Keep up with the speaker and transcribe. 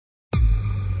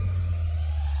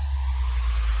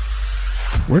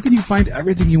Where can you find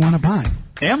everything you want to buy?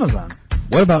 Amazon.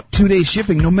 What about 2-day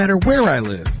shipping no matter where I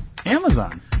live?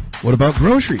 Amazon. What about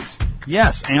groceries?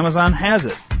 Yes, Amazon has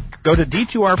it. Go to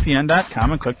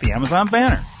d2rpn.com and click the Amazon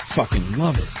banner. Fucking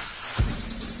love it.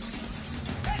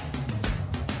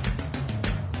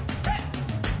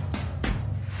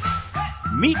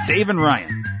 Meet Dave and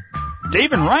Ryan.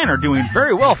 Dave and Ryan are doing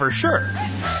very well for sure.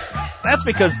 That's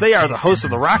because they are the hosts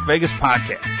of the Rock Vegas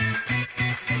podcast.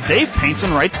 Dave paints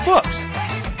and writes books.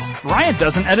 Ryan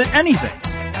doesn't edit anything.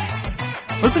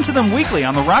 Listen to them weekly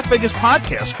on the Rock Vegas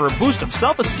podcast for a boost of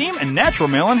self-esteem and natural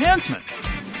male enhancement.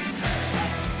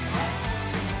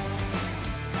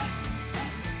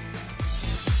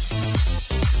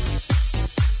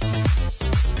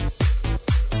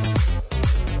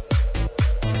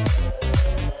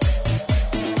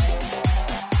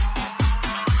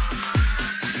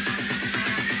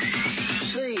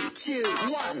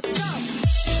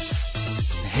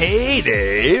 Hey,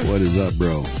 Dave. What is up,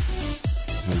 bro?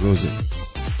 How goes it?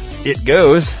 It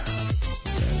goes.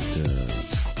 That it does.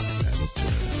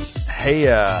 Hey,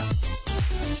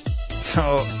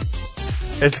 so,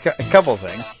 it's a couple of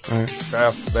things. All right. Right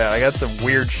off the bat, I got some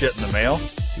weird shit in the mail.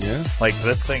 Yeah? Like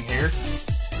this thing here.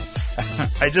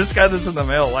 I just got this in the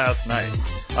mail last night.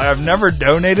 I've never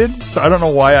donated, so I don't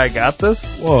know why I got this.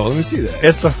 Whoa, let me see that.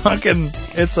 It's a fucking,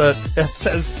 it's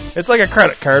like a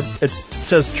credit card. It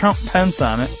says Trump Pence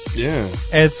on it. Yeah.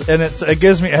 It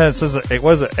gives me, it says, it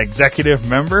was an executive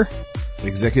member.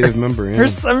 Executive member, yeah.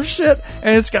 There's some shit,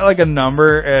 and it's got like a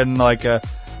number and like a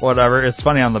whatever. It's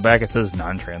funny on the back. It says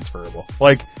non-transferable.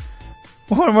 Like,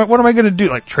 what am I going to do?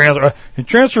 Like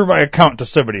transfer my account to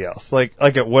somebody else, like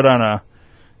it would on a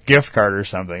gift card or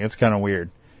something. It's kind of weird.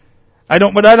 I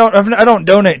don't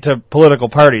donate to political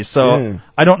parties, so yeah.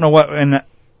 I don't know what. And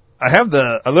I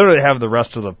literally have the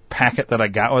rest of the packet that I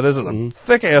got with this. It's a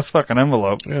thick ass fucking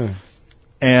envelope. Yeah.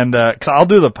 And cause I'll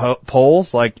do the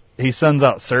polls. Like he sends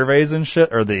out surveys and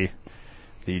shit, or the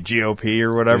GOP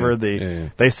or whatever.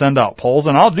 They send out polls,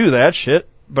 and I'll do that shit.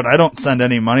 But I don't send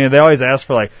any money. They always ask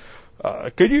for like,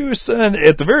 could you send,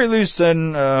 at the very least,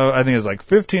 send I think it's like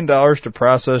 $15 to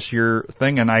process your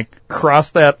thing, and I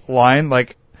cross that line.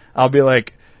 Like I'll be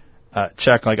like,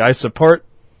 check. Like I support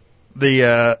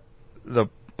the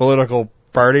political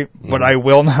party, but I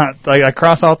will not, like, I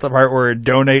cross out the part where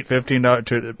donate $15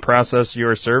 to process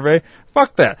your survey.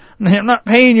 Fuck that. I'm not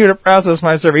paying you to process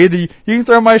my survey. Either you can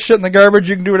throw my shit in the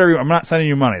garbage, you can do whatever you want. I'm not sending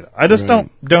you money, though. I just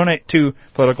don't donate to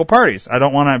political parties. I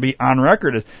don't want to be on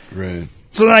record. Right.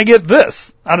 So then I get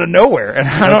this out of nowhere, and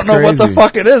I don't know what the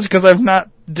fuck it is, because I've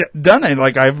not done it.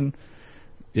 Like,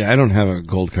 Yeah, I don't have a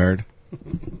gold card.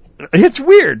 It's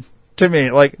weird to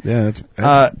me. Like, yeah,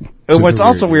 that's what's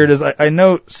also weird is I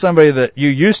know somebody that you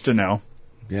used to know,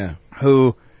 yeah,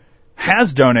 who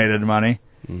has donated money,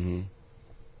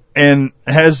 and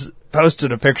has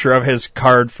posted a picture of his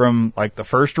card from like the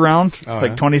first round,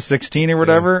 2016 or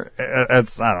whatever. Yeah. I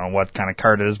don't know what kind of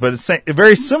card it is, but it's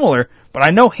very similar. But I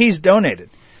know he's donated.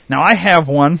 Now I have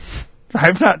one.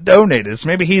 I've not donated. So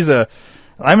maybe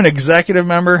I'm an executive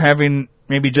member, having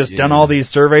maybe just done all these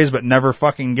surveys, but never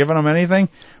fucking given them anything.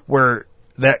 Where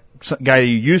that guy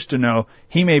you used to know,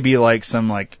 he may be like some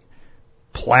like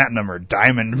platinum or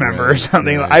diamond member or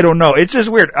something. Right. I don't know. It's just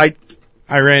weird. I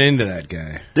ran into that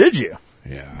guy. Did you?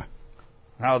 Yeah.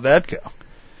 How'd that go?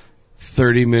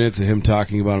 30 minutes of him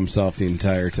talking about himself the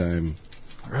entire time.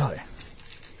 Really?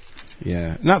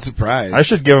 Yeah. Not surprised. I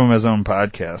should give him his own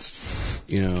podcast.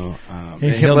 You know,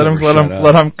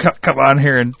 let him come on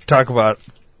here and talk about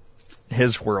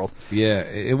his world. Yeah,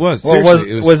 it was.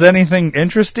 Well, was anything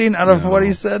interesting out of what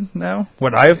he said? No.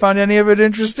 Would I have found any of it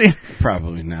interesting?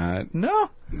 Probably not. No.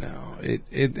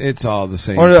 It's all the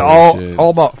same. Or is it all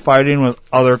about fighting with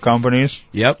other companies?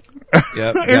 Yep.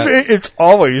 It's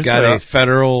always got a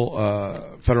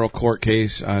federal court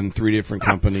case on 3 different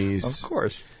companies. Of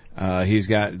course. He's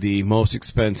got the most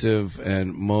expensive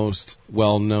and most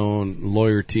well-known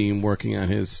lawyer team working on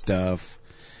his stuff,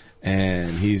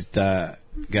 and he's got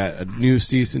a new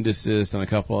cease and desist on a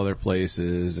couple other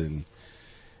places, and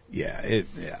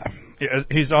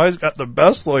he's always got the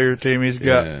best lawyer team. He's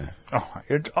got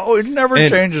it never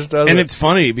changes, does it? And it's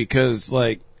funny because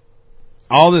like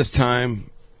all this time,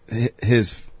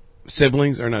 his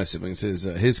siblings, or not his siblings,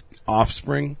 his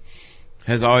offspring.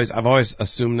 I've always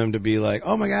assumed them to be like,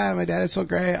 oh my God, my dad is so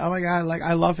great. Oh my God, like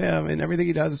I love him and everything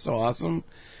he does is so awesome.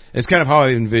 It's kind of how I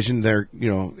envisioned their,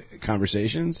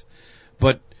 conversations.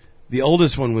 But the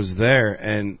oldest one was there,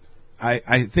 and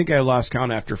I think I lost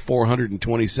count after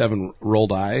 427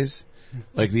 rolled eyes,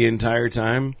 like the entire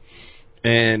time.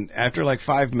 And after like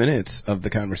 5 minutes of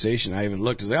the conversation, I even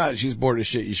looked and was like, she's bored as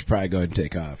shit. You should probably go ahead and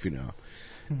take off,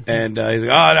 And he's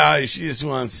like, oh, no, she just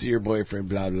wants to see her boyfriend,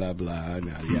 blah, blah, blah,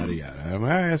 yada, yada. I'm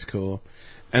like, all right, that's cool.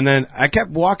 And then I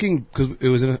kept walking because it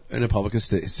was in a public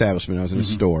establishment. I was in a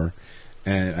store.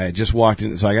 And I had just walked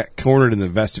in, so I got cornered in the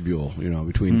vestibule,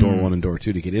 between door 1 and door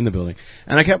 2 to get in the building.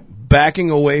 And I kept backing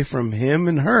away from him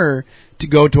and her to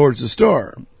go towards the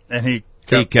store. And he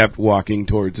kept walking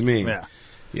towards me. Yeah.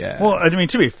 Yeah. Well, I mean,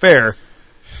 to be fair,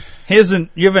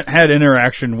 you haven't had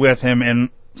interaction with him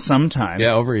in some time.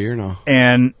 Yeah, over a year now.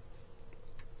 And,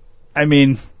 I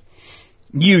mean,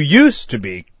 you used to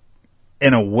be,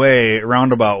 in a way,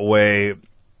 roundabout way,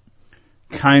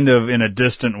 kind of in a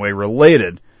distant way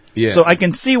related. Yeah. So I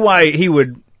can see why he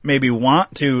would maybe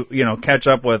want to, catch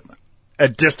up with a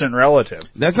distant relative.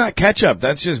 That's not catch up.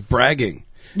 That's just bragging.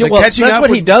 Yeah, well, that's what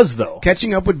he does, though.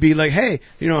 Catching up would be like, hey,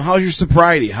 how's your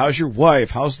sobriety? How's your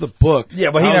wife? How's the book?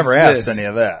 Yeah, but he never asked any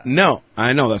of that. No,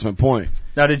 I know. That's my point.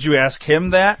 Now, did you ask him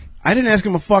that? I didn't ask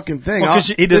him a fucking thing. Well,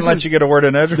 he didn't let you get a word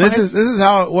in edgewise? This is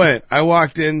how it went. I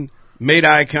walked in, made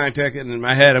eye contact, and in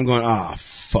my head, I'm going, oh,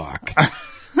 fuck.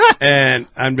 And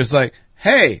I'm just like,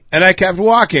 hey, and I kept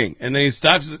walking, and then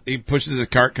he pushes his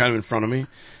cart kind of in front of me,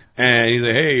 and he's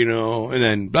like, hey, and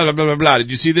then blah, blah, blah, blah, blah,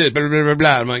 did you see this, blah, blah, blah,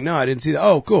 blah, I'm like, no, I didn't see that,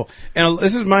 oh, cool, and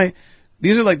these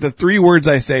are like the 3 words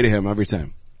I say to him every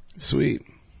time. Sweet.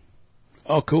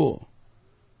 Oh, cool.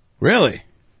 Really?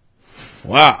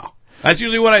 Wow. That's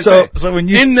usually what I say. So when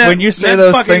you say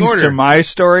those things to my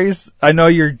stories, I know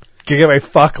you're giving a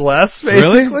fuck less,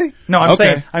 basically. Really? No,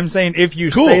 I'm saying if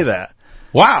you say that.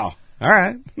 Wow. All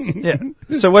right. Yeah.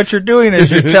 So what you're doing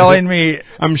is you're telling me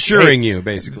I'm suring you,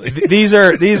 basically. These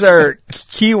are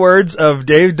keywords of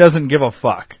Dave doesn't give a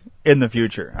fuck in the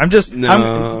future.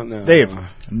 No. Dave,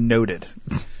 noted.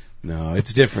 No,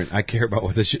 it's different. I care about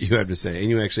what the shit you have to say, and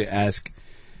you actually ask,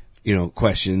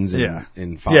 questions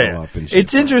and follow up and shit.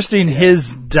 It's interesting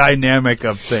his dynamic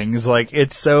of things. Like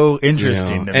it's so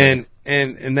interesting to me.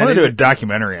 And then I want to do a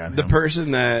documentary on the him.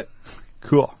 person that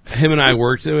cool him and I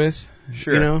worked with.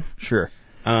 Sure. Sure.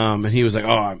 And he was like, oh,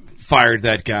 I fired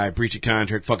that guy, breach of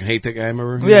contract, fucking hate that guy,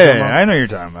 remember? Yeah, I know you're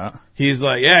talking about. He's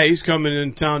like, yeah, he's coming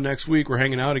in town next week, we're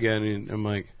hanging out again, and I'm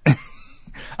like...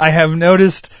 I have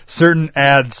noticed certain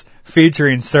ads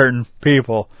featuring certain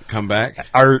people... Come back?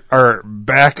 Are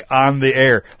back on the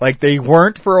air. Like, they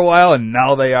weren't for a while, and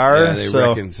now they are. Yeah, they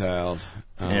reconciled.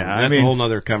 That's a whole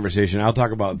nother conversation. I'll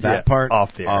talk about that part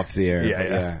off the air.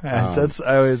 Yeah.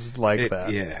 I always like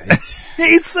that. Yeah.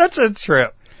 He's such a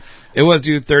trip. It was,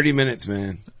 dude, 30 minutes,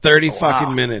 man. 30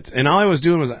 fucking minutes. And all I was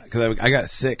doing was, because I got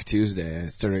sick Tuesday.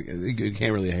 You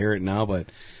can't really hear it now, but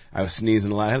I was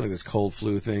sneezing a lot. I had like this cold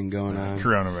flu thing going on.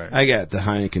 Coronavirus. I got the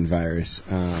Heineken virus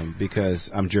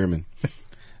because I'm German.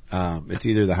 It's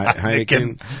either the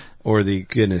Heineken or the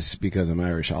Guinness because I'm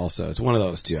Irish also. It's one of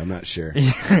those two. I'm not sure.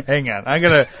 Hang on. I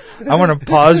want to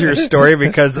pause your story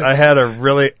because I had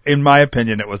in my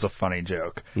opinion, it was a funny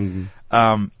joke.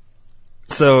 Mm-hmm.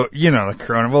 So, the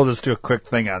coronavirus, we'll just do a quick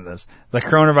thing on this. The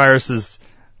coronavirus is,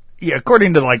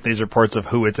 according to like these reports of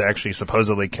who it's actually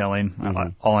supposedly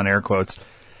killing, all in air quotes,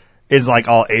 is like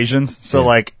all Asians. So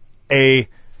like a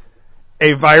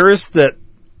virus that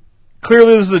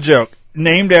clearly this is a joke,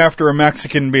 named after a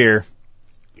Mexican beer,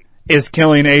 is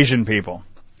killing Asian people.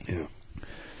 Yeah.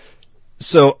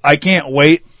 So I can't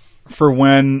wait for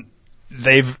when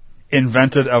they've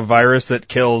invented a virus that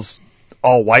kills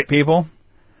all white people.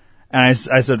 And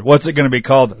I said, what's it going to be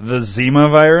called? The Zima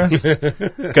virus?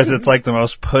 Because it's like the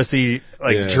most pussy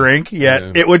drink,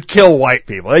 yet it would kill white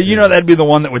people. That'd be the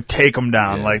one that would take them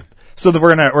down. Yeah. Like, so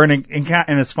we're gonna,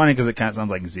 and it's funny because it kind of sounds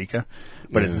like Zika,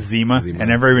 but it's Zima,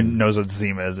 and everyone knows what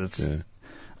Zima is. It's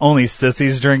only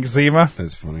sissies drink Zima.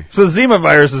 That's funny. So Zima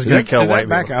virus is going to kill white people. Is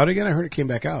that back out again? I heard it came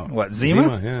back out. What,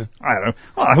 Zima? Yeah. I don't know.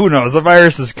 Well, who knows? The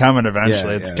virus is coming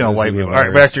eventually. It's killing white people. All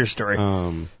right, back to your story.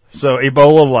 So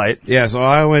Ebola Light. Yeah, so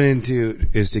all I went into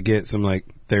is to get some like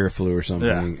Theraflu or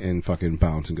something and fucking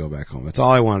bounce and go back home. That's all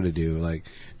I wanted to do. Like,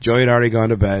 Joy had already gone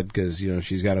to bed because,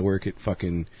 she's got to work at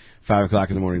fucking 5 o'clock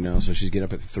in the morning now, so she's getting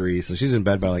up at 3. So she's in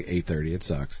bed by like 8:30. It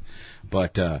sucks.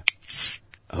 But, oh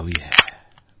yeah.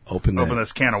 Open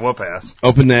this can of whoop ass.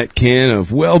 Open that can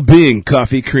of Well-Being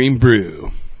Coffee Cream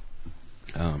Brew.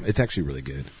 It's actually really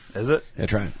good. Is it? Yeah,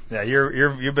 try it. Yeah,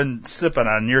 you've been sipping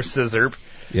on your scissor.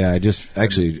 Yeah, I just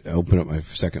actually opened up my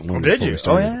second one. Did you?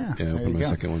 Oh, yeah. Yeah, I opened my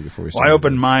second one before we started. Well, I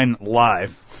opened mine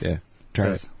live. Yeah,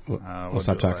 try it. We'll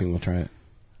stop talking. We'll try it.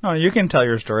 Oh, you can tell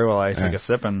your story while I take a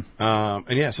sip. And so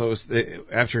it was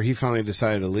after he finally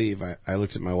decided to leave, I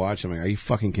looked at my watch. I'm like, are you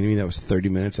fucking kidding me? That was 30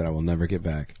 minutes that I will never get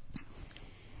back.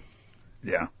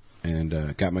 Yeah.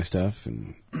 and got my stuff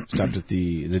and stopped at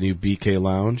the new BK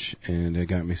Lounge and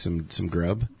got me some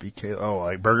grub. BK,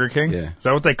 like Burger King? Yeah. Is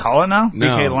that what they call it now?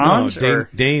 BK Lounge?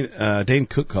 No, Dane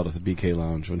Cook called it the BK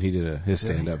Lounge when he did his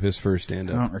stand-up, his first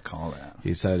stand-up. I don't recall that.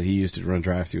 He said he used to run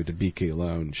drive-thru at the BK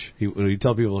Lounge. He'd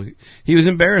tell people he was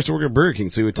embarrassed to work at Burger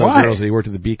King, so he would tell girls that he worked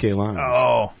at the BK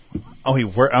Lounge. Oh, he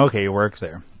worked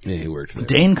there. Yeah, he worked there.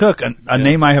 Dane Cook, a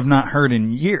name I have not heard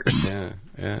in years. Yeah.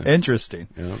 Interesting.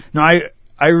 Yeah. No,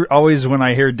 I always, when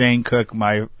I hear Dane Cook,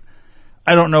 I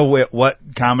don't know what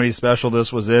comedy special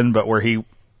this was in, but where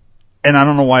and I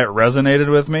don't know why it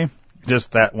resonated with me.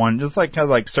 Just that one, just like kind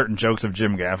of like certain jokes of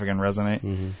Jim Gaffigan resonate.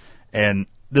 Mm-hmm. And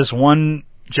this one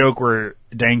joke where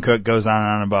Dane Cook goes on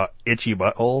and on about itchy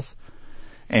buttholes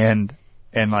and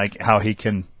like how he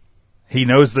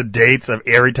knows the dates of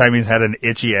every time he's had an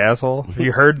itchy asshole. Have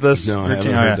you heard this? No,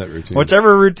 routine? I haven't heard that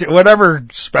routine. Whatever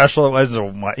special it was,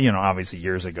 obviously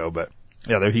years ago, but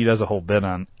yeah, he does a whole bit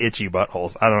on itchy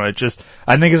buttholes. I don't know.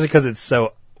 I think it's because it's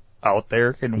so out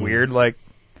there and weird. Like,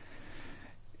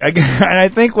 and I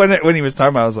think when he was talking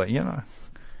about it, I was like,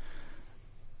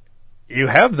 you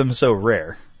have them so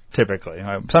rare. Typically,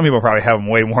 some people probably have them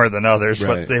way more than others,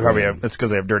 but they probably have. It's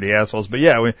because they have dirty assholes. But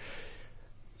yeah,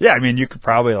 I mean, you could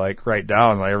probably like write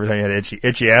down like every time you had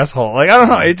itchy asshole. Like, I don't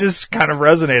know, it just kind of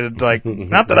resonated. Like,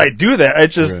 not that I do that,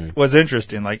 it just was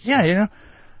interesting. Like, I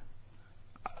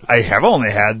have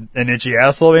only had an itchy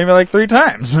asshole maybe like 3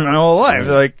 times in my whole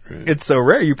life. It's so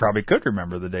rare, you probably could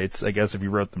remember the dates, I guess, if you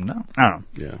wrote them down. I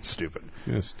don't know. Yeah. Stupid.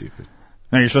 Yeah, stupid.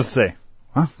 Now you're supposed to say,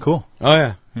 huh, cool.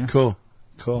 Oh, yeah. Cool.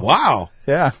 Wow.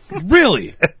 Yeah.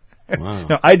 Really? Wow.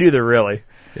 No, I do the really.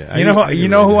 Yeah, you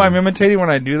know who I'm imitating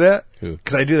when I do that? Who?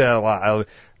 Because I do that a lot.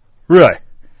 Really?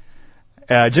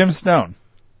 Jim Stone.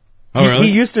 Oh, really?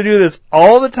 He used to do this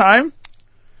all the time.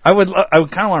 I would kind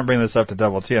of want to bring this up to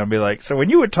Double T and be like, so when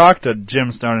you would talk to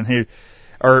Jim Stone and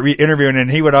or be interviewing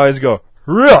and he would always go,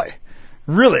 really?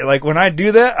 Really? Like when I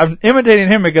do that, I'm imitating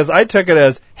him because I took it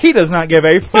as he does not give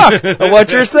a fuck of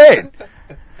what you're saying.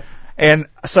 And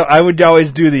so I would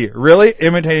always do the really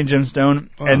imitating Jim Stone.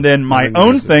 And then my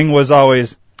own thing was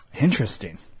always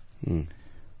interesting.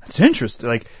 That's interesting.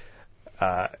 Like,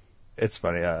 it's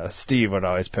funny. Steve would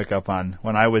always pick up on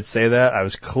when I would say that. I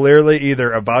was clearly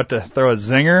either about to throw a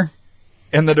zinger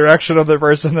in the direction of the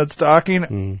person that's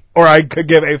talking, or I could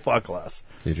give a fuck less.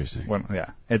 Interesting.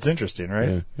 It's interesting, right?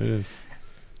 Yeah, it is.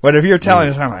 But if you're telling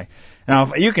us, I'm like,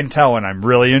 now you can tell when I'm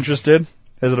really interested,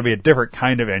 because it'll be a different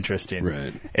kind of interesting.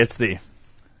 Right. It's the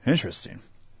interesting.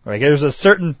 Like there's a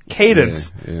certain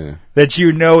cadence Yeah. that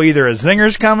either a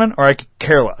zinger's coming or I could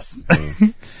care less.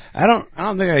 I don't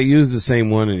think I use the same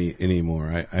one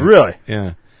anymore. I really?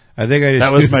 Yeah. I think I just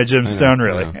that was my Jim Stone.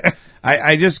 Really.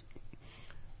 I just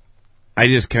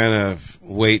kind of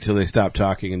wait till they stop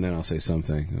talking and then I'll say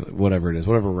something, whatever it is,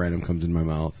 whatever random comes in my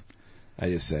mouth, I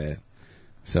just say it.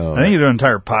 So I think you do an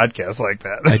entire podcast like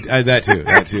that.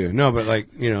 That too. No, but like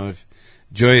if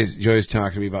Joy's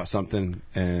talking to me about something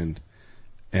and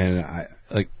I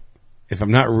like if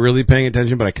I'm not really paying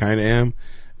attention, but I kind of am,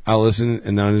 I'll listen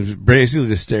and then I'm basically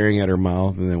just staring at her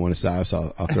mouth, and then when it stops,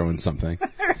 I'll throw in something.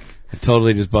 I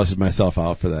totally just busted myself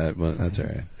out for that, but that's all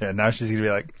right. Yeah, now she's gonna be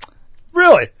like,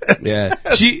 really? Yeah,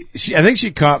 she I think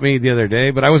she caught me the other day,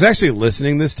 but I was actually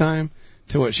listening this time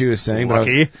to what she was saying.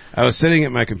 Lucky. But I was sitting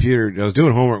at my computer. I was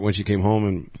doing homework when she came home,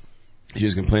 and she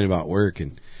was complaining about work,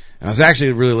 and I was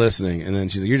actually really listening. And then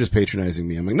she's like, "You're just patronizing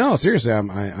me." I'm like, "No, seriously,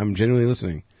 I'm genuinely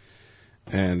listening."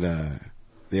 And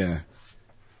yeah,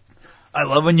 I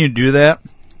love when you do that.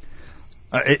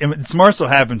 It's more so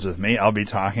happens with me. I'll be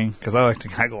talking because I like to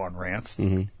kind of go on rants.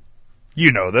 Mm-hmm.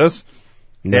 You know this.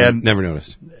 Never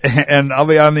noticed. And I'll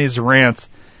be on these rants,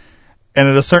 and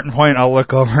at a certain point, I'll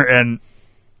look over and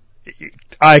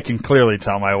I can clearly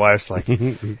tell my wife's like,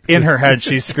 in her head,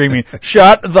 she's screaming,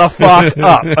 "Shut the fuck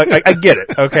up!" I get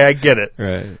it. Okay, I get it.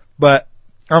 Right. But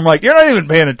I'm like, you're not even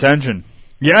paying attention.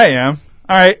 Yeah, I am.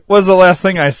 All right. What's the last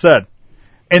thing I said?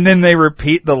 And then they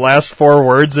repeat the last 4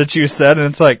 words that you said, and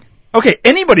it's like, okay,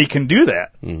 anybody can do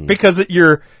that because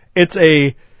it's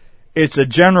a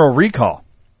general recall.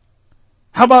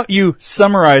 How about you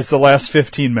summarize the last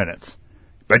 15 minutes?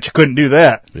 But you couldn't do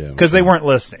that because they weren't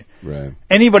listening. Right.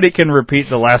 Anybody can repeat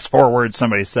the last 4 words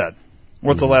somebody said.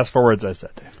 What's the last 4 words I said,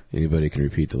 Dave? Anybody can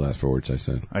repeat the last 4 words I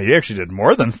said. Oh, you actually did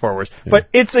more than 4 words. Yeah. But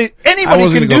anybody can do that. I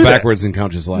was going to go backwards and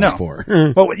count just the last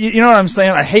 4. But you know what I'm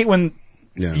saying? I hate when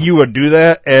you would do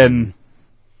that and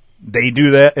they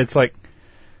do that. It's like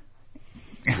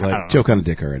joke on a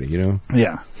dick already,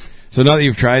 Yeah. So now that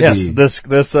you've tried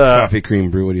this coffee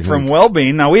cream brew, what do you think? From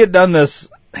Wellbeing. Now, we had done this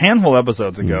a handful of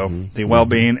episodes ago, the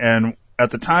Wellbeing, and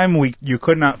at the time you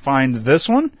could not find this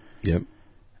one. Yep.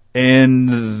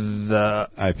 And the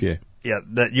IPA. Yeah,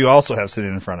 that you also have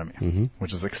sitting in front of me,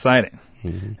 which is exciting.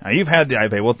 Now, you've had the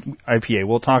IPA.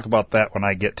 We'll talk about that when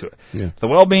I get to it. Yeah. The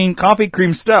Well-Being Coffee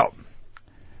Cream Stout.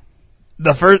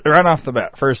 The first, right off the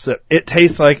bat, first sip, it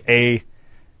tastes like a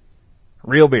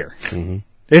real beer.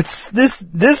 It's this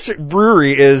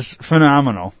brewery is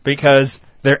phenomenal because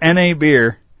their NA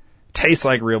beer tastes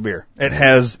like real beer. It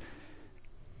has.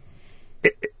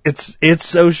 It's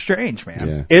so strange, man.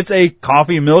 Yeah. It's a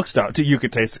coffee milk stout. You can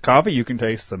taste the coffee. You can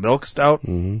taste the milk stout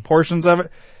portions of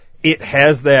it. It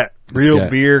has that real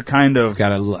beer kind of. It's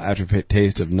got a little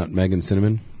aftertaste of nutmeg and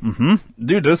cinnamon.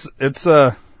 Dude,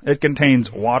 it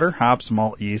contains water, hops,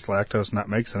 malt, yeast, lactose,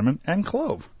 nutmeg, cinnamon, and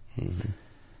clove.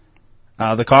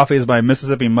 The coffee is by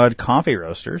Mississippi Mud Coffee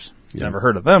Roasters. Yeah. Never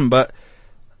heard of them, but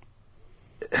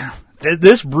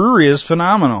this brewery is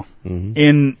phenomenal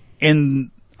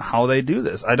in how they do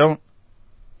this.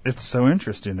 It's so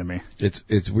interesting to me.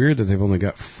 It's weird that they've only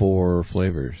got 4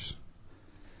 flavors.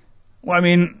 Well, I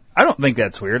mean, I don't think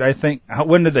that's weird. I think,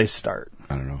 when did they start?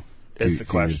 I don't know. Is the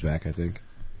question. Few years back, I think.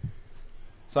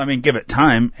 So, I mean, give it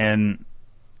time, and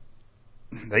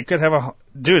they could have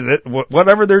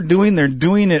whatever they're doing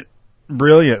it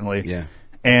brilliantly. Yeah.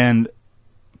 And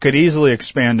could easily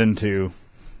expand into,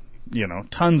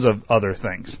 tons of other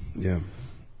things. Yeah.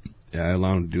 Yeah, I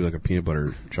allowed them to do like a peanut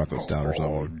butter chocolate stout or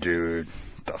something. Oh, dude.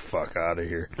 Get the fuck out of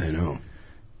here. I know.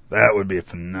 That would be They're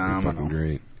phenomenal. fucking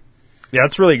great. Yeah,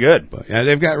 it's really good. But yeah,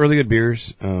 they've got really good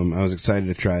beers. I was excited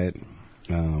to try it.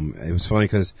 It was funny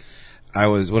because when I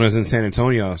was in San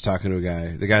Antonio, I was talking to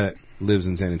the guy that lives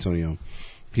in San Antonio.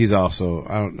 He's also,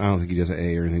 I don't think he does an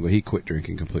A or anything, but he quit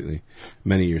drinking completely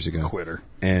many years ago. Quitter.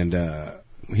 And,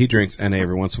 he drinks NA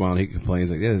every once in a while, and he complains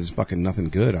like, "Yeah, there's fucking nothing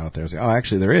good out there." I was like, "Oh,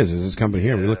 actually, there is. There's this company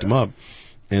here." And we looked him up,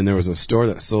 and there was a store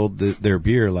that sold their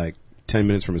beer like 10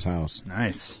 minutes from his house.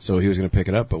 Nice. So he was going to pick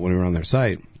it up, but when we were on their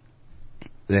site,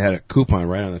 they had a coupon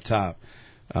right on the top,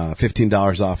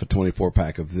 $15 off a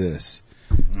 24-pack of this,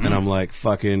 and I'm like,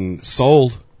 "Fucking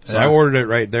sold!" So I ordered it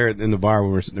right there in the bar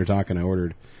when we were sitting there talking. I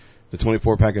ordered the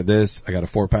 24-pack of this. I got a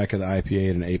 4-pack of the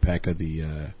IPA and an 8-pack of the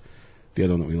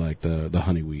other one that we like, the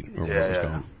honey wheat, or whatever it's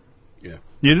called. Yeah.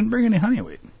 You didn't bring any honey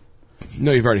wheat.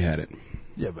 No, you've already had it.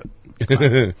 Yeah, but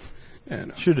Yeah,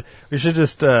 no. we should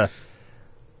just. I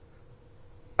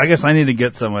guess I need to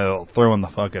get some. I'll throw in the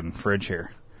fucking fridge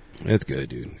here. It's good,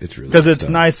 dude. It's really because good it's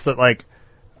stuff. nice that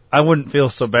I wouldn't feel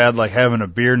so bad having a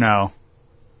beer now,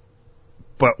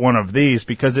 but one of these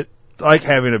because it like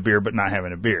having a beer but not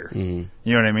having a beer. Mm-hmm.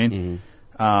 You know what I mean?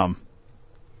 I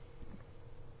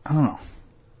don't know.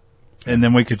 And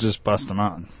then we could just bust them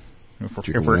out if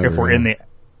we're in the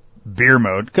beer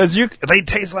mode because they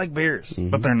taste like beers,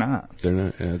 but they're not. They're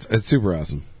not. Yeah, it's super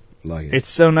awesome. Like it. It's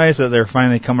so nice that they're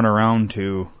finally coming around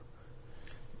to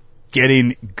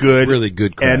getting good, Really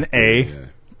good craft NA beer,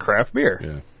 craft beer.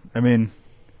 Yeah. I mean,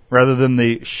 rather than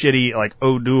the shitty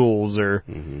O'Doul's or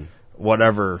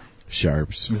whatever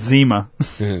Sharps. Zima.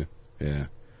 Yeah.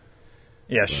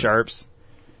 Yeah, Sharps.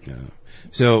 Yeah.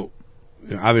 So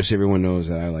obviously everyone knows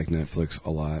that I like Netflix a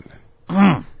lot.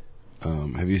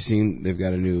 Have you seen they've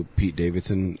got a new Pete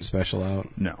Davidson special out?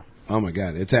 No, Oh my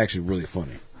god, it's actually really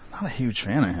funny. not a huge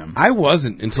fan of him. I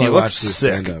wasn't until He I looks watched his sick.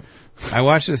 stand up. I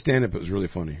watched his stand up, it was really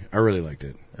funny. I really liked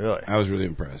it. Really? I was really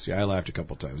impressed. Yeah, I laughed a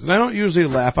couple times. And I don't usually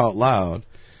laugh out loud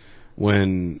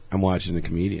when I'm watching a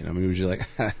comedian. I'm usually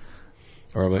like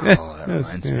or I'm like, Oh, that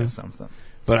reminds me of something.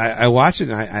 But I watched it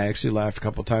and I actually laughed a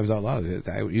couple times out loud.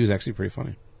 He was actually pretty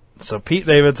funny. So Pete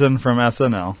Davidson from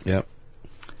SNL. Yep.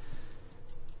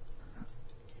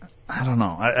 I don't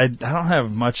know. I don't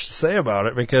have much to say about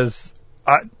it because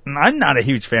I'm not a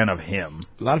huge fan of him.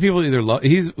 A lot of people either love.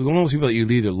 He's one of those people that you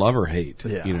either love or hate.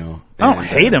 Yeah. You know. I don't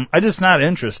hate him. I'm just not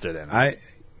interested in it. I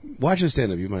watch his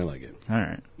stand up. You might like it. All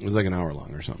right. It was like an hour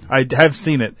long or something. I have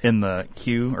seen it in the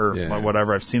queue or Yeah.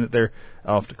 whatever. I've seen it there.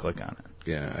 I'll have to click on it.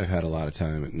 Yeah, I've had a lot of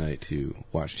time at night to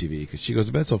watch TV because she goes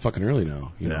to bed so fucking early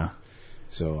now. You know?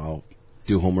 So I'll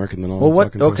do homework and then I'll. Well, what?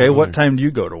 fucking throw Okay, something what on time do you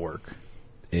go to work? there.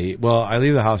 8. Well, I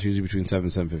leave the house usually between 7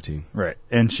 and 7:15 Right,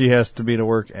 and she has to be to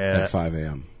work at at 5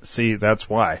 a.m. See, that's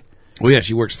why. Well, yeah,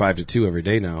 she works 5 to 2 every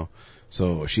day now,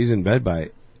 so she's in bed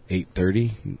by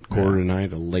 8:30, quarter to 9 at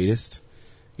the latest.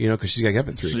 You know, because she's got to get up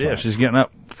at 3 o'clock. Yeah, she's getting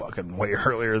up fucking way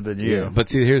earlier than you. Yeah, but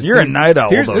see, here's You're the a thing. night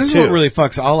owl, though, This is too. what really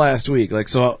fucks all last week. Like,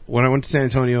 so when I went to San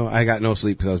Antonio, I got no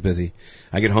sleep because I was busy.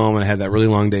 I get home and I had that really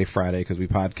long day Friday because we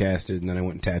podcasted, and then I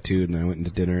went and tattooed, and I went into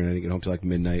dinner, and I didn't get home till like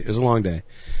midnight. It was a long day.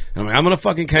 And I'm like, I'm gonna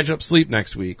fucking catch up sleep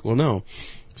next week. Well, no.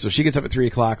 So she gets up at 3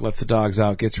 o'clock, lets the dogs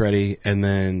out, gets ready, and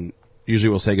then usually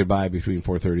we'll say goodbye between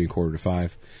 4:30 and quarter to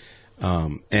 5.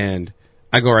 And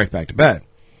I go right back to bed.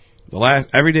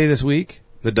 every day this week,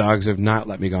 the dogs have not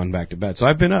let me go back to bed. So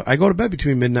I've been up. I go to bed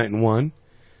between midnight and 1,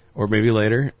 or maybe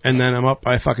later, and then I'm up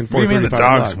by fucking 4:35. What do you mean the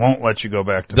dogs won't let you go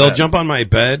back to bed? They'll jump on my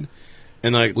bed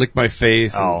and like lick my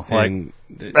face. And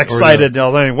excited.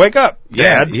 They'll wake up,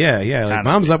 Dad. Yeah. Like,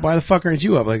 Mom's up. Why the fuck aren't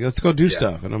you up? Like, let's go do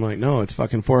stuff. And I'm like, no, it's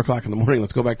fucking 4:00 in the morning.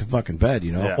 Let's go back to fucking bed,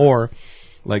 you know? Yeah. Or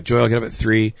like Joy will get up at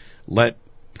 3,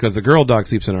 because the girl dog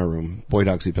sleeps in our room. Boy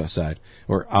dog sleeps outside.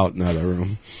 Or out in our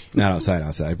room. Not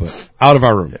outside, but out of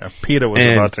our room. Yeah, PETA was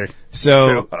about to.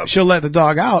 So she'll let the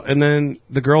dog out, and then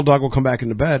the girl dog will come back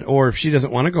into bed. Or if she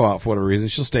doesn't want to go out for whatever reason,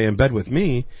 she'll stay in bed with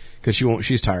me because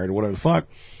she's tired or whatever the fuck.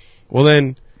 Well,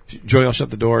 then Joy will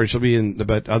shut the door, and she'll be in the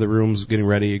bed, other rooms, getting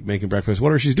ready, making breakfast,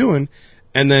 whatever she's doing.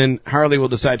 And then Harley will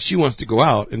decide she wants to go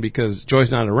out, and because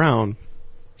Joy's not around,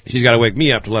 she's got to wake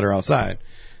me up to let her outside.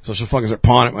 So she'll fucking start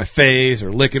pawing at my face,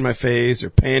 or licking my face, or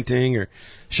panting, or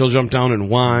she'll jump down and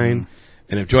whine.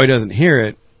 And if Joy doesn't hear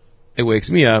it, it wakes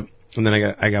me up, and then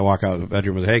I got to walk out of the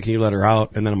bedroom and say, hey, can you let her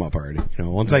out? And then I'm up already. You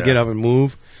know, once I get up and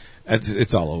move,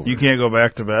 it's all over. You can't go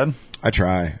back to bed? I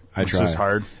try. It's just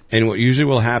hard. And what usually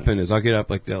will happen is I'll get up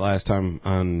like the last time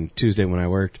on Tuesday when I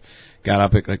worked, got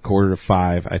up at like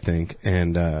 4:45, I think,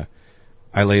 and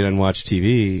I laid and watched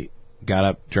TV, got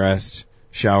up, dressed,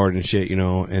 showered and shit, you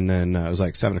know, and then it was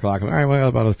like 7 o'clock. I'm like, all right, well,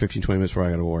 about another 15, 20 minutes before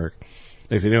I got to work.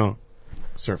 Next thing you know,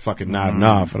 start fucking nodding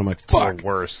off, and I'm like, fuck. It's the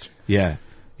worst. Yeah.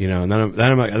 You know, and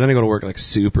then I go to work like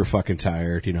super fucking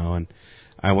tired, you know, and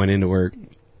I went into work,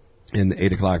 and the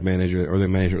 8 o'clock manager, or the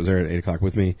manager was there at 8 o'clock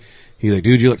with me. He's like,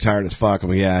 dude, you look tired as fuck. I'm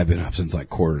like, yeah, I've been up since like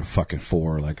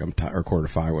 4:45, like I'm tired, or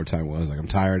 4:45, what time it was. Like, I'm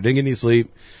tired. Didn't get any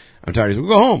sleep. I'm tired. He's like,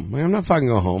 well, go home. Like, I'm not fucking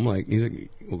going home. Like, he's like,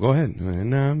 well, go ahead. I'm like,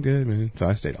 no, I'm good, man. So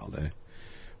I stayed all day.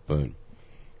 But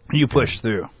you pushed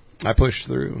through. I pushed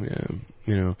through, yeah.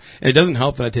 You know, and it doesn't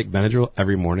help that I take Benadryl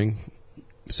every morning.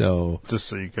 So just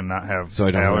so you can not have I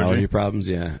don't have allergy problems,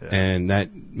 yeah. And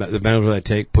the Benadryl I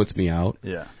take puts me out.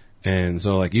 Yeah. And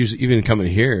so like usually even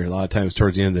coming here, a lot of times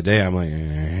towards the end of the day, I'm like,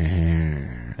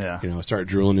 you know, start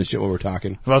drooling and shit while we're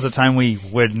talking. About the time we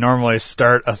would normally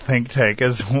start a think tank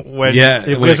is when,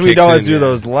 because we'd always do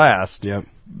those last. Yep.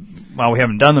 Well, we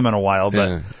haven't done them in a while,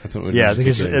 but that's what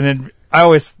because and then I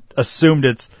always assumed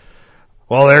it's,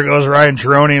 well, there goes Ryan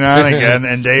droning on again,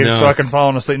 and Dave's fucking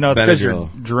falling asleep. No, it's because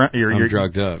you're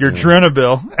drugged up. You're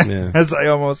Drinabil, as I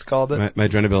almost called it. My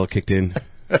Drinabil kicked in.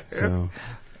 So.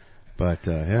 But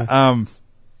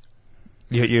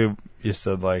you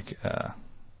said like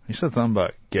you said something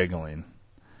about giggling.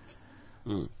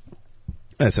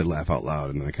 I said laugh out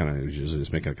loud, and then I kind of usually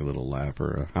just make like a little laugh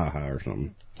or a ha-ha or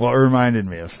something. Well, it reminded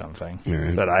me of something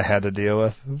that I had to deal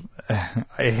with.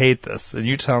 I hate this, and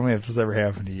you tell me if this ever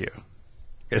happened to you.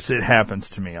 Yes, it happens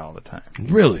to me all the time.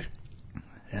 Really?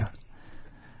 Yeah.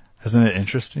 Isn't it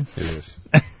interesting? It is.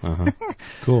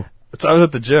 Cool. So I was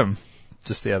at the gym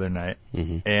just the other night,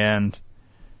 and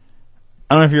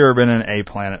I don't know if you've ever been in A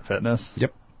Planet Fitness.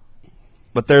 Yep.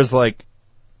 But there's like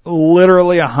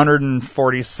literally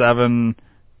 147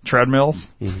 treadmills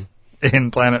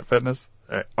in Planet Fitness.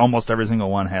 Almost every single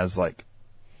one has like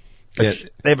they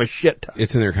have a shit ton.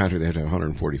 It's in their contract they have to have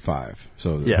 145.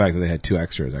 So the fact that they had 2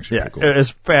 extra is actually pretty cool. It's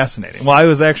fascinating. Well, I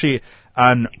was actually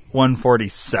on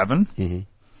 147,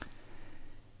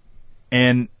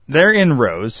 and they're in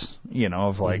rows, you know,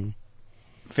 of like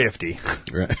 50.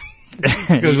 Right. Because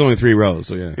there's only 3 rows,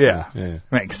 so yeah.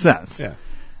 Makes sense. Yeah.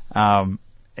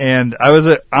 And I was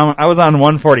on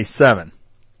 147,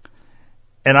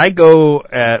 and I go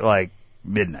at like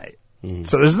midnight.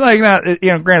 So there's like not, you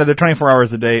know, granted they're 24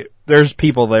 hours a day. There's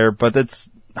people there, but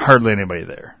it's hardly anybody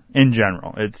there in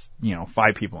general. It's, you know,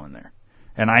 5 people in there,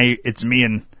 and it's me,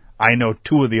 and I know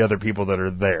 2 of the other people that are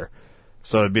there.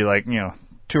 So it'd be like, you know,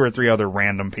 2 or 3 other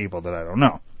random people that I don't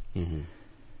know.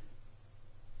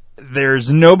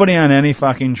 There's nobody on any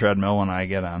fucking treadmill when I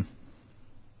get on.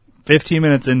 15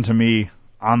 minutes into me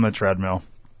on the treadmill,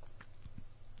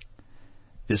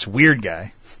 this weird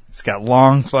guy, he's got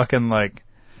long fucking like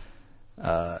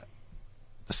 70s,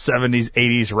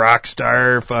 80s rock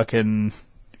star fucking,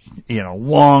 you know,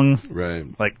 long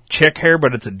like chick hair,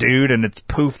 but it's a dude and it's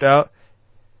poofed out.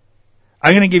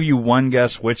 I'm going to give you one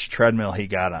guess which treadmill he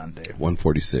got on, Dave.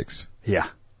 146. Yeah.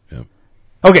 Yep.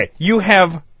 Okay, you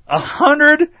have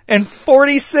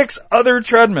 146 other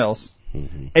treadmills,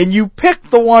 and you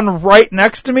picked the one right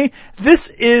next to me. This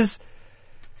is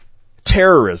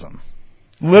terrorism.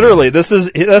 Literally, this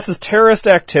is terrorist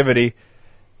activity,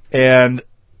 and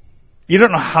you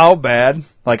don't know how bad.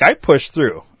 Like, I pushed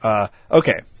through.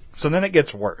 Okay, so then it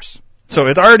gets worse. So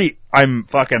it's already, I'm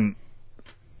fucking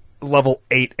level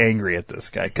 8 angry at this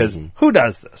guy, because who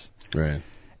does this? Right.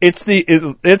 It's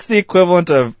the equivalent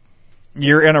of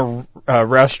you're in a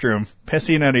restroom,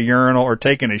 pissing at a urinal or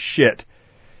taking a shit,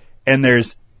 and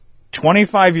there's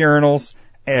 25 urinals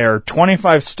or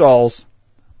 25 stalls,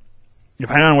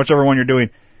 depending on whichever one you're doing,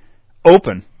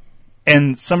 open,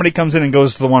 and somebody comes in and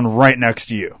goes to the one right next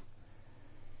to you.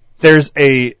 There's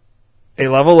a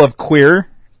level of queer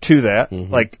to that.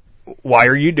 Mm-hmm. Like, why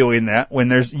are you doing that when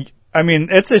there's, I mean,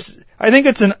 I think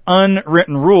it's an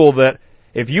unwritten rule that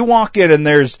if you walk in and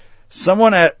there's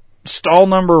someone at stall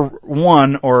number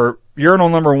 1 or urinal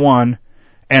number 1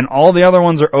 and all the other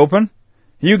ones are open,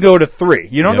 you go to 3.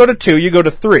 You don't go to 2, you go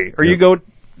to 3, or you go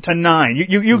to 9.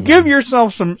 You give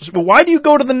yourself some, why do you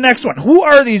go to the next one? Who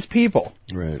are these people?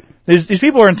 Right. These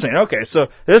people are insane. Okay, so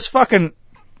this fucking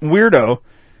weirdo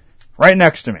right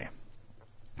next to me.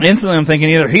 Instantly I'm thinking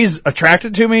either he's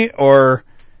attracted to me or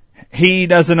he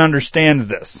doesn't understand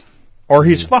this. Or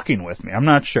he's fucking with me. I'm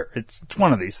not sure. It's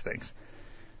one of these things.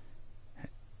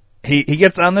 He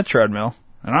gets on the treadmill,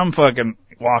 and I'm fucking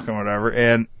walking whatever,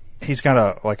 and he's got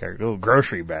a little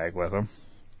grocery bag with him.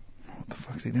 What the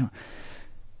fuck's he doing?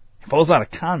 He pulls out a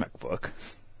comic book.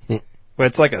 But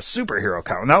it's like a superhero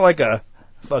comic, not like a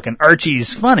fucking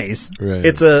Archie's Funnies. Right.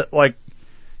 It's I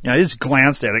just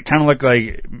glanced at it. Kind of looked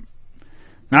like,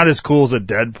 not as cool as a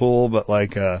Deadpool, but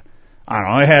like, I don't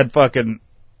know, it had fucking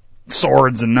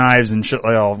swords and knives and shit,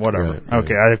 like, oh, whatever. Right.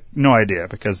 Okay, I have no idea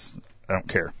because I don't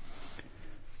care.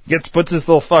 Puts this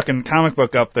little fucking comic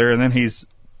book up there, and then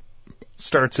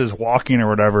starts his walking or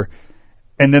whatever.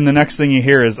 And then the next thing you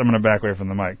hear is, I'm going to back away from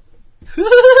the mic.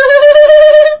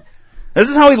 This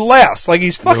is how he laughs, like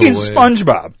he's fucking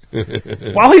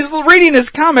SpongeBob. While he's reading his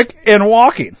comic and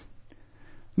walking.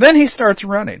 Then he starts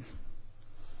running.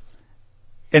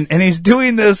 And he's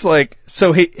doing this like,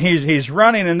 so he's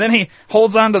running, and then he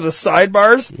holds onto the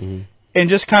sidebars and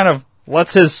just kind of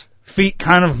lets his feet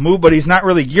kind of move, but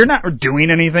you're not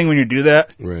doing anything when you do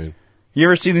that. Right. You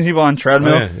ever see these people on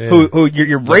treadmill who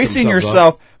you're bracing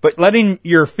yourself, but letting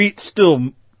your feet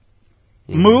still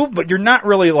move, but you're not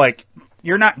really like,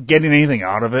 you're not getting anything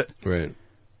out of it. Right.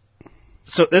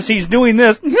 So he's doing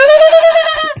this.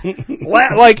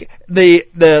 Like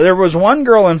there was one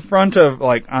girl in front of,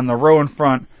 like, on the row in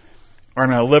front, or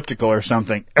an elliptical or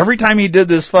something. Every time he did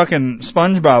this fucking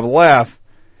SpongeBob laugh,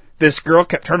 this girl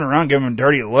kept turning around, giving him a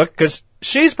dirty look, because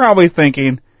she's probably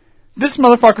thinking, this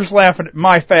motherfucker's laughing at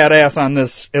my fat ass on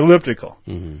this elliptical.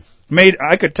 Mm-hmm.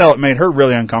 I could tell it made her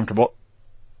really uncomfortable.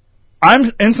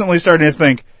 I'm instantly starting to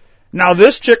think, now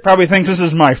this chick probably thinks this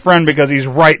is my friend because he's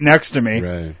right next to me.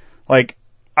 Right. Like,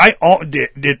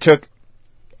 it took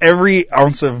every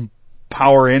ounce of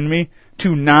power in me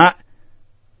to not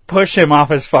push him off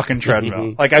his fucking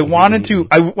treadmill. Like, I wanted to,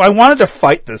 I wanted to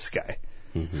fight this guy.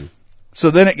 Mm-hmm. So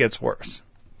then it gets worse.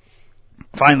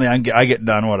 Finally, I get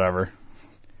done, whatever.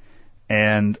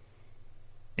 And,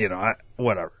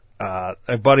 whatever.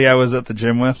 A buddy I was at the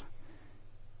gym with,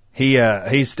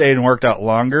 he stayed and worked out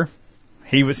longer.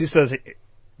 He says,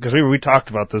 because we talked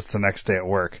about this the next day at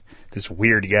work, this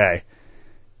weird guy.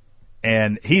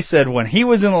 And he said when he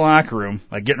was in the locker room,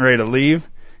 like getting ready to leave,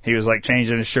 he was like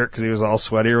changing his shirt because he was all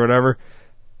sweaty or whatever.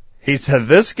 He said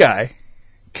this guy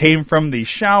came from the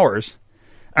showers.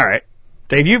 All right,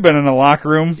 Dave, you've been in a locker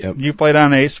room. Yep. You played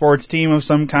on a sports team of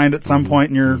some kind at some point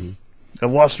in your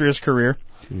illustrious career.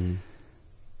 Mm-hmm.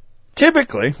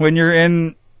 Typically, when you're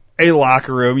in a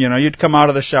locker room, you'd come out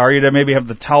of the shower, you'd maybe have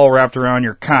the towel wrapped around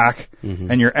your cock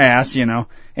and your ass, and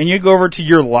you'd go over to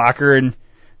your locker and,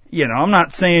 I'm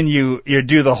not saying you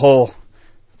do the whole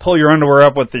pull your underwear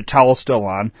up with the towel still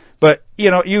on, but,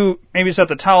 you maybe set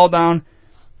the towel down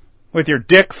with your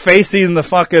dick facing the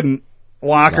fucking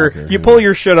locker. You pull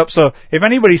your shit up, so if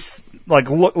anybody's, like,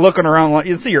 looking around,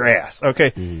 you see your ass,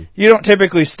 okay? Mm-hmm. You don't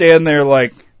typically stand there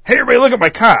like, hey, everybody look at my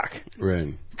cock.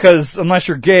 Right. Because unless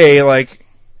you're gay, like,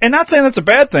 and not saying that's a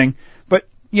bad thing, but,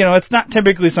 it's not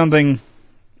typically something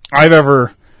I've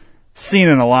ever seen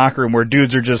in a locker room where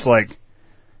dudes are just like,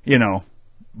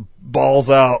 balls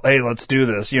out, hey, let's do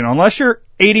this. Unless you're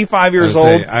 85 years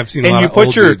old I've seen and you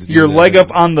put your leg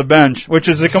up on the bench, which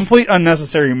is a complete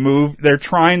unnecessary move. They're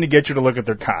trying to get you to look at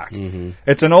their cock. Mm-hmm.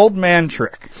 It's an old man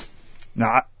trick.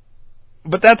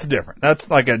 But that's different. That's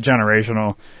like a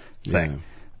generational thing.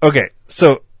 Yeah. Okay,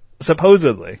 so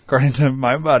supposedly, according to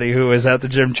my buddy who was at the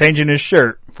gym changing his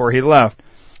shirt before he left,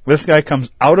 this guy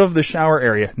comes out of the shower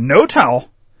area, no towel,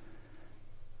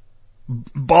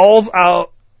 balls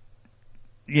out,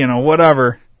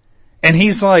 whatever, and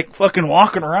he's like fucking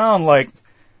walking around like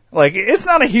it's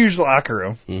not a huge locker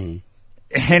room,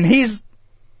 and he's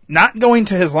not going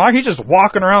to his locker, he's just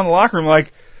walking around the locker room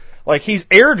like he's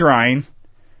air drying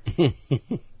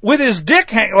with his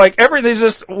dick like everything's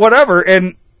just whatever,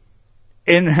 and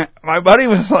And my buddy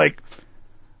was like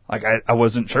I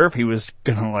wasn't sure if he was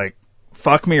gonna like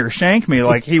fuck me or shank me.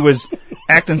 Like he was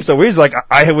acting so easy. Like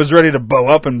I was ready to bow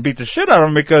up and beat the shit out of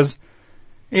him because,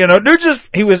 you know, they're just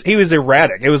he was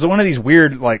erratic. It was one of these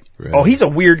weird like, right. Oh, he's a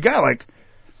weird guy. Like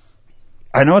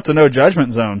I know it's a no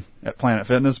judgment zone at Planet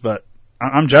Fitness, but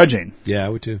I'm judging. Yeah, I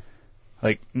would too.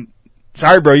 Like,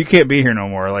 sorry, bro, you can't be here no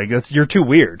more. Like you're too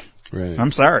weird. Right.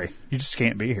 I'm sorry, you just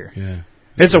can't be here. Yeah,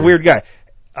 it's a weird guy.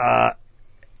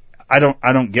 I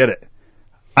don't get it.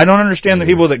 I don't understand the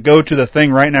people that go to the thing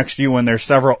right next to you when there's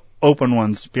several open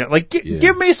ones. Like,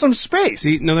 give me some space.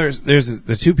 See, no, there's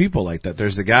the two people like that.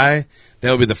 There's the guy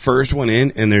that will be the first one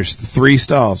in, and there's 3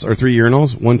 stalls or 3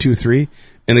 urinals, 1, 2, 3,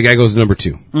 and the guy goes to number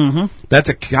 2. Mm-hmm. That's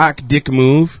a cock dick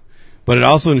move, but it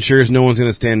also ensures no one's going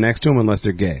to stand next to him unless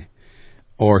they're gay,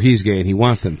 or he's gay and he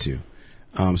wants them to.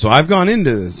 So I've gone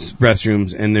into the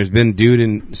restrooms and there's been dude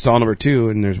in stall number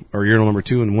 2 or urinal number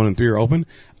 2 and 1 and 3 are open.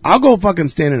 I'll go fucking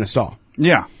stand in a stall.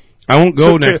 Yeah. I won't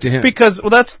go next to him. Because, well,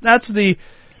 that's the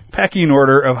pecking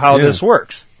order of how this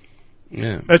works.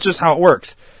 Yeah. That's just how it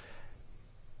works.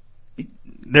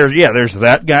 There's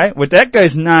that guy. But that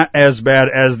guy's not as bad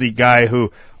as the guy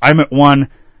who, I'm at 1,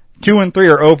 2 and 3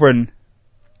 are open,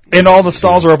 and all the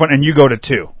stalls are open, and you go to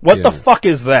 2. What the fuck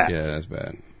is that? Yeah, that's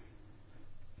bad.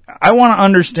 I want to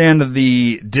understand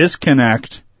the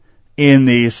disconnect in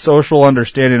the social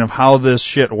understanding of how this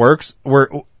shit works.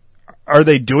 Are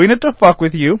they doing it to fuck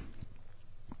with you?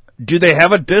 Do they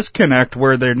have a disconnect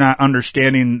where they're not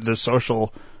understanding the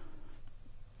social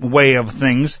way of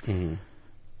things? Mm-hmm.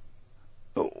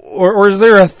 Or is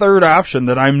there a third option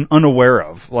that I'm unaware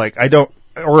of? Like,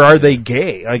 or are they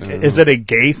gay? Like, is it a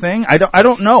gay thing? I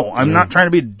don't know. I'm not trying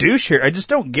to be a douche here. I just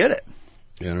don't get it.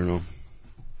 Yeah, I don't know.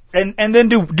 And then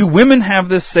do women have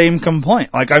this same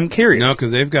complaint? Like, I'm curious. No,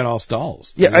 because they've got all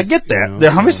stalls. Yeah, I get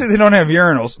that. Obviously, they don't have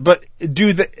urinals. But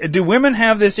do women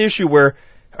have this issue where,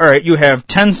 all right, you have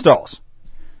 10 stalls.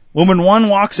 Woman 1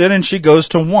 walks in and she goes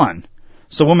to 1.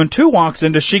 So woman 2 walks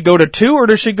in. Does she go to 2 or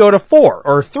does she go to 4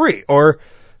 or 3 or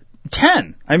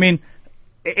 10? I mean,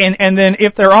 and then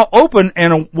if they're all open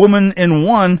and a woman in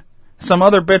 1, some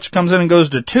other bitch comes in and goes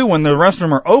to 2 when the rest of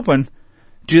them are open,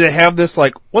 do they have this,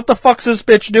 like, what the fuck's this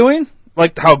bitch doing?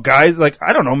 Like, how guys, like,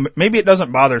 I don't know, maybe it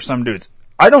doesn't bother some dudes.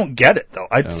 I don't get it, though.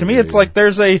 To me, it's like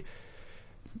there's a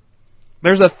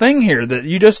thing here that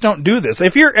you just don't do this.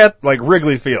 If you're at, like,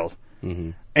 Wrigley Field,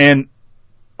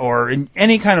 or in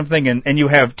any kind of thing, and you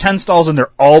have 10 stalls and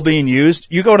they're all being used,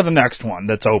 you go to the next one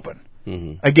that's open.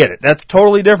 Mm-hmm. I get it. That's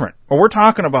totally different. But we're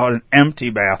talking about an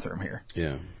empty bathroom here.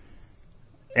 Yeah.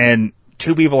 And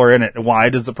 2 people are in it. Why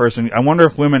does the person... I wonder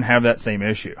if women have that same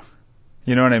issue.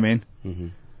 You know what I mean? Mm-hmm.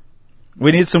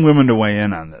 We need some women to weigh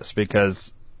in on this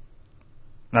because...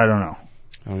 I don't know.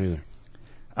 I don't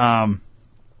either.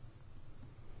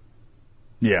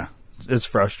 Yeah. It's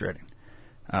frustrating.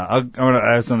 I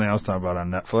have something else to talk about on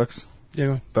Netflix. Yeah,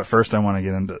 go ahead. But first I want to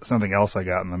get into something else I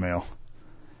got in the mail.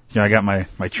 You know, I got my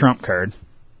Trump card.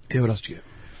 Yeah, what else did you get?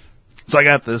 So I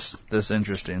got this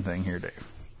interesting thing here, Dave.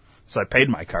 So I paid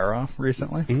my car off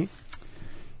recently. Mm-hmm.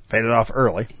 Paid it off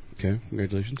early. Okay,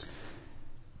 congratulations.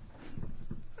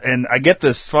 And I get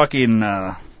this fucking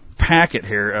packet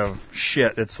here of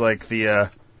shit. It's like the,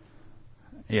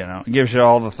 it gives you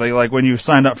all the thing. Like when you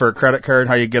signed up for a credit card,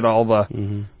 how you get all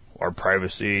the, or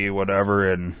privacy,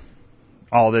 whatever, and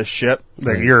all this shit.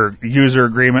 Like your user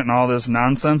agreement and all this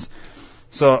nonsense.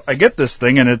 So I get this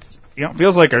thing and it's, it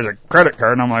feels like there's a credit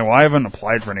card. And I'm like, well, I haven't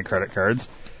applied for any credit cards.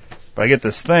 But I get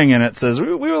this thing, and it says,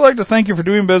 we would like to thank you for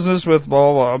doing business with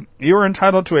blah, blah, blah. You are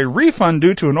entitled to a refund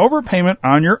due to an overpayment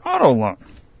on your auto loan.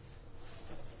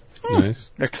 Nice.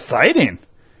 Exciting.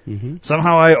 Mm-hmm.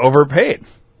 Somehow I overpaid.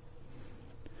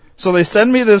 So they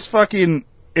send me this fucking,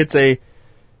 this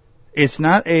is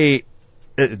not a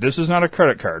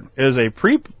credit card. It is a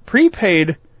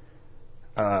prepaid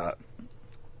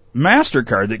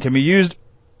MasterCard that can be used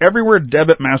everywhere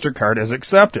debit MasterCard is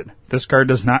accepted. This card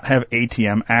does not have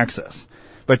ATM access.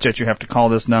 But yet you have to call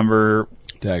this number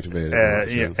to activate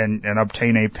it. And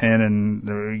obtain a PIN,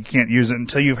 and you can't use it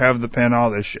until you have the PIN, all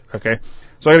this shit, okay?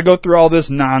 So I got to go through all this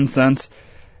nonsense,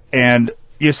 and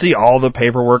you see all the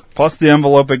paperwork, plus the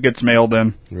envelope it gets mailed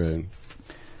in. Right.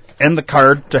 And the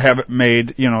card to have it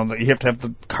made, you have to have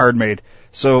the card made.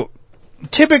 So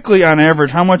typically, on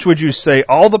average, how much would you say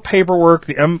all the paperwork,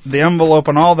 the envelope,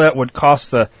 and all that would cost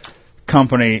the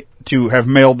company to have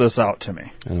mailed this out to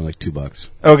me? I know, like $2.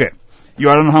 Okay. You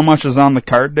want to know how much is on the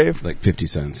card, Dave? Like 50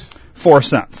 cents. 4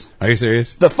 cents. Are you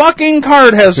serious? The fucking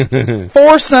card has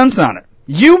 4 cents on it.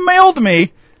 You mailed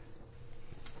me,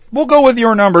 we'll go with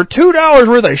your number, $2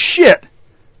 worth of shit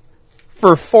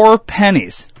for 4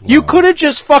 pennies. You could have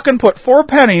just fucking put 4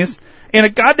 pennies in a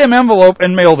goddamn envelope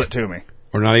and mailed it to me.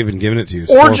 Or not even giving it to you.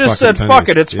 Or just said, fuck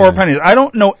it, it's 4 pennies. I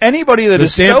don't know anybody that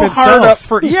is so hard up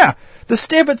for... Yeah, the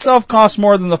stamp itself costs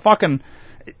more than the fucking...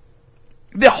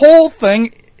 The whole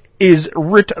thing is...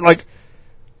 Like,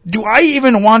 do I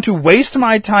even want to waste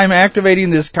my time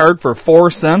activating this card for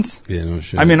 4 cents? Yeah, no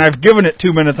shit. I mean, I've given it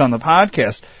 2 minutes on the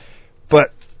podcast,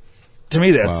 but to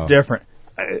me that's different.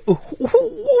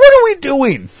 What are we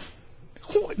doing?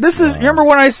 This is... Remember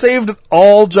when I saved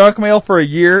all junk mail for a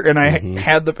year and I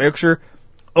had the picture...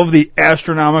 of the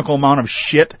astronomical amount of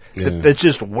shit that's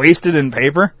just wasted in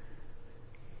paper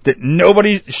that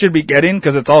nobody should be getting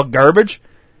because it's all garbage?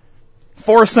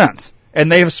 4 cents. And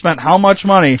they've spent how much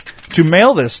money to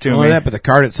mail this to me? But the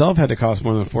card itself had to cost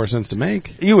more than 4 cents to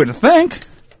make. You would think.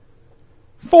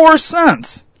 4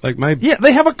 cents. Yeah,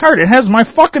 they have a card. It has my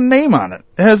fucking name on it.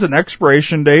 It has an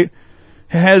expiration date.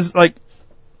 It has, like...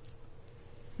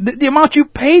 The amount you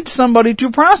paid somebody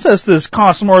to process this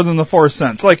costs more than the 4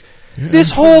 cents. Like... Yeah.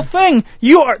 This whole thing,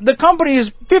 the company is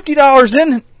 $50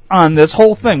 in on this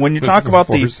whole thing. When you talk about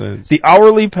the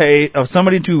hourly pay of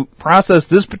somebody to process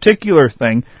this particular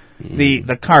thing,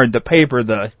 the card, the paper,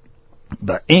 the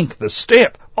ink, the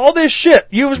stamp, all this shit,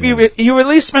 you at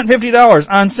least spent $50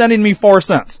 on sending me 4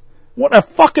 cents. What a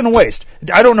fucking waste.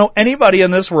 I don't know anybody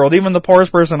in this world, even the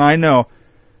poorest person I know,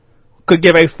 could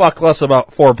give a fuck less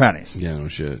about 4 pennies. Yeah, no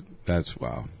shit. That's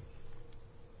wow.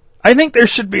 I think there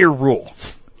should be a rule.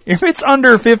 If it's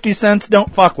under 50 cents,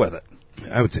 don't fuck with it.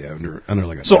 I would say under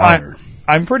like $1. So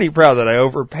I'm pretty proud that I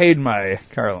overpaid my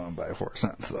car loan by 4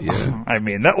 cents, though. Yeah. I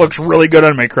mean, that looks really good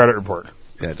on my credit report.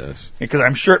 Yeah, it does. Because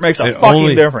I'm sure it makes a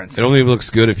fucking difference. It only looks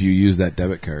good if you use that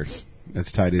debit card.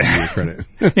 That's tied into your credit.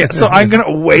 Yeah, so I'm going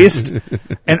to waste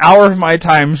an hour of my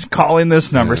time calling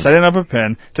this number, setting up a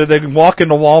PIN, to then walk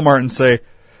into Walmart and say,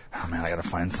 oh man, I got to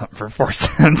find something for 4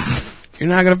 cents. You're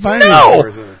not going to find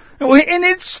anything. No! And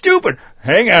it's stupid.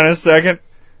 Hang on a second.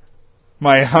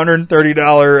 My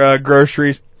 $130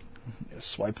 groceries. Just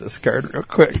swipe this card real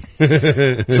quick.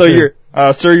 So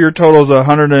sir, your total is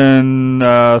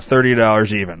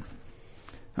 $130 even.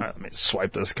 All right, let me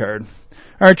swipe this card.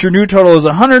 All right, your new total is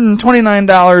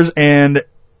 $129 and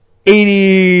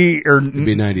 80 or it'd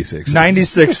be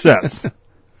 96 cents.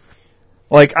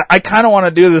 Like I kind of want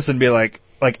to do this and be like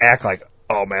act like,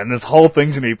 oh man, this whole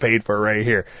thing's gonna be paid for right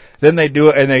here. Then they do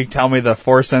it and they tell me the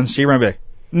 4 cents cheaper. And be like,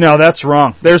 no, that's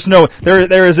wrong. There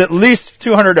is at least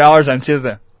 $200. And see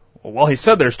that. Well, he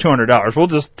said there's $200. We'll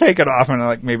just take it off and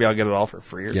like maybe I'll get it all for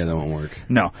free. Yeah, that won't work.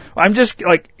 No, I'm just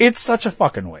like, it's such a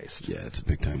fucking waste. Yeah, it's a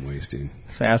big time wasting.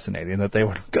 It's fascinating that they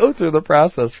would go through the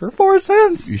process for 4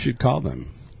 cents. You should call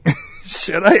them.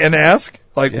 Should I? And ask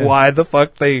why the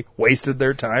fuck they wasted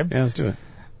their time? Yeah, let's do it.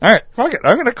 All right, fuck it.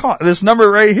 I'm gonna call this number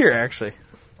right here. Actually.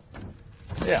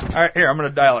 Yeah. All right, here I'm gonna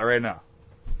dial it right now.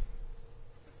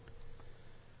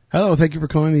 Hello, thank you for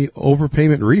calling the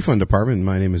Overpayment Refund Department.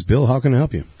 My name is Bill. How can I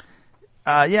help you?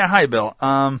 Yeah, hi, Bill.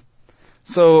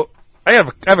 So I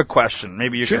have a question.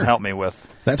 Maybe you can help me with.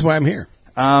 That's why I'm here.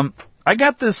 I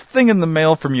got this thing in the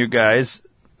mail from you guys.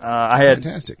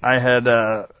 Fantastic. I had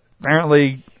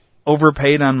apparently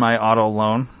overpaid on my auto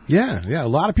loan. Yeah. A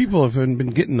lot of people have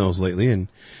been getting those lately, and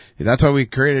that's why we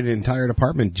created an entire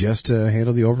department just to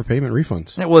handle the overpayment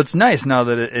refunds. Yeah, well, it's nice now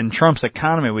that in Trump's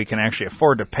economy we can actually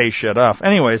afford to pay shit off.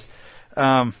 Anyways,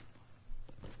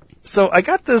 so I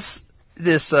got this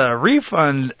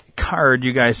refund card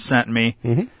you guys sent me.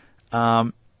 Mm-hmm.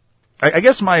 I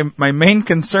guess my main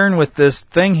concern with this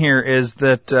thing here is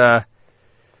that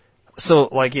so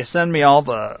like you send me all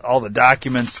the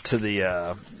documents to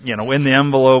the in the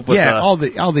envelope with all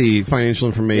the financial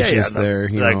information is there,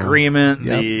 the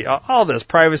agreement, all this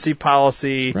privacy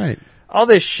policy, right? All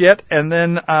this shit, and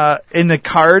then in the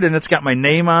card, and it's got my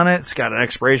name on it. It's got an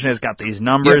expiration. It's got these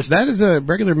numbers. Yeah, that is a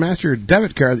regular Master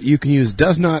debit card that you can use.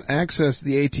 Does not access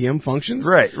the ATM functions.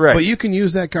 Right. But you can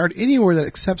use that card anywhere that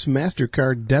accepts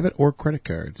MasterCard debit or credit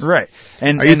cards. Right.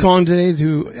 And are you calling today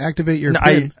to activate your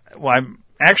PIN? I'm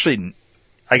actually.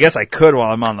 I guess I could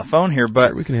while I'm on the phone here, but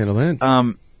sure, we can handle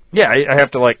that. Yeah, I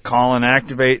have to call and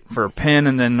activate for a PIN,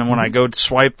 and then when I go to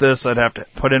swipe this, I'd have to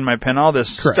put in my PIN. All this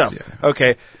stuff. Yeah.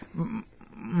 Okay.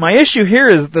 My issue here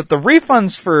is that the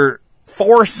refunds for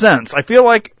 4 cents, I feel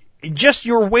like just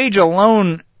your wage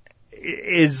alone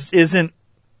isn't,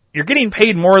 you're getting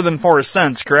paid more than 4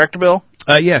 cents, correct, Bill?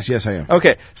 Yes, I am.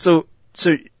 Okay, so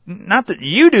not that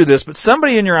you do this, but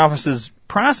somebody in your office is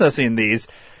processing these.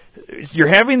 You're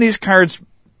having these cards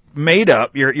made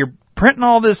up. You're printing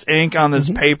all this ink on this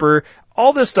paper,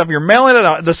 all this stuff. You're mailing it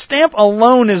out. The stamp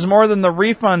alone is more than the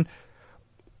refund.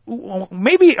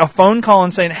 Maybe a phone call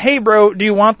and saying, hey, bro, do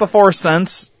you want the 4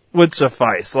 cents? would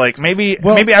suffice. Like maybe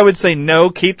I would say no,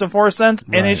 keep the 4 cents,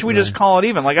 and should we just call it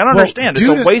even? Like I don't understand. It's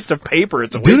a waste of paper.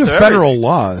 It's a waste of everything. Due to federal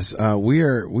laws, we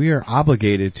are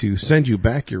obligated to send you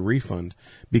back your refund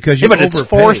because you overpaid. It's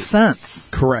 4 cents.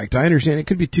 Correct. I understand. It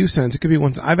could be 2 cents. It could be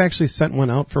 1 cent. I've actually sent one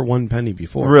out for 1 penny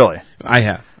before. Really? I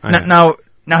have. Now,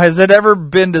 has it ever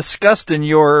been discussed in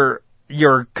your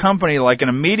company, like in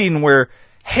a meeting where,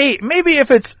 hey, maybe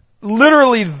if it's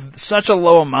literally such a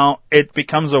low amount, it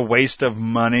becomes a waste of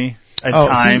money and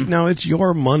time? See, now it's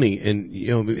your money, and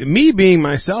me being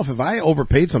myself, if I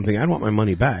overpaid something, I'd want my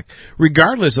money back,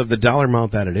 regardless of the dollar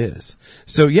amount that it is.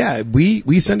 So yeah,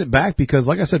 we send it back because,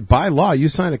 like I said, by law, you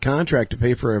signed a contract to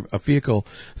pay for a vehicle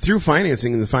through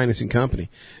financing in the financing company.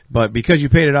 But because you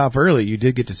paid it off early, you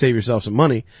did get to save yourself some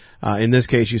money. In this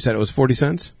case, you said it was 40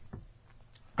 cents?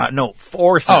 No,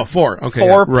 4 cents. Oh, 4. Okay.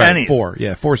 4 pennies.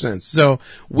 Right, 4 cents. So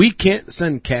we can't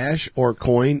send cash or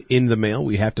coin in the mail.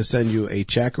 We have to send you a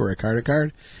check or a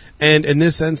card. And in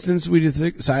this instance, we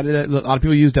decided that a lot of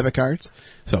people use debit cards.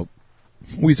 So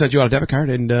we sent you out a debit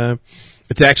card, and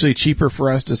it's actually cheaper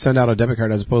for us to send out a debit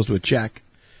card as opposed to a check.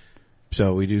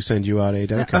 So we do send you out a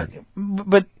debit card.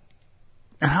 But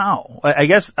how? I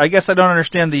guess I don't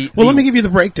understand the... Well, let me give you the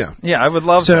breakdown. Yeah, I would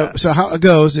love that. So how it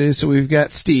goes is, so we've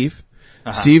got Steve.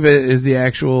 Steve is the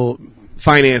actual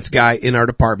finance guy in our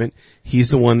department. He's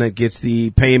the one that gets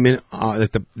the payment,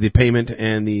 the payment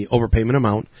and the overpayment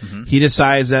amount. Mm-hmm. He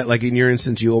decides that, like in your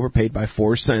instance, you overpaid by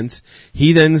 4 cents.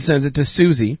 He then sends it to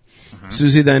Susie. Mm-hmm.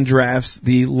 Susie then drafts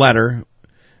the letter.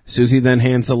 Susie then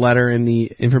hands the letter and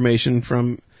the information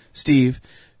from Steve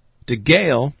to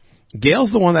Gail.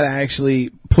 Gail's the one that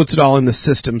actually puts it all in the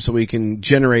system so we can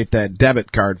generate that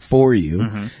debit card for you.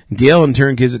 Mm-hmm. Gail, in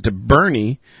turn, gives it to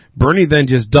Bernie. Bernie then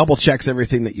just double checks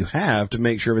everything that you have to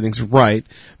make sure everything's right.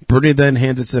 Bernie then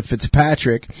hands it to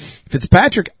Fitzpatrick.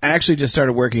 Fitzpatrick actually just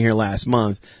started working here last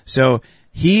month, so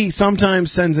he sometimes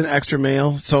sends an extra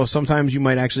mail. So sometimes you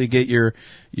might actually get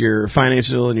your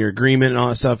financial and your agreement and all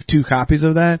that stuff, 2 copies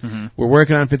of that. Mm-hmm. We're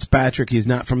working on Fitzpatrick. He's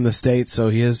not from the States, so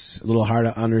he is a little hard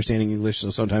at understanding English, so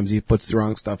sometimes he puts the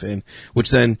wrong stuff in,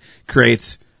 which then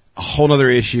creates a whole other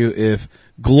issue if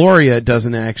Gloria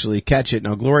doesn't actually catch it.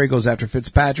 Now, Gloria goes after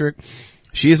Fitzpatrick.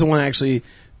 She is the one that actually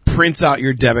prints out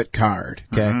your debit card,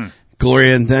 okay? Mm-hmm.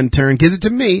 Gloria in then turn gives it to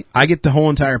me. I get the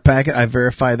whole entire packet. I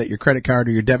verify that your credit card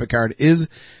or your debit card is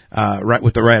right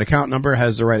with the right account number,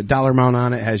 has the right dollar amount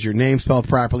on it, has your name spelled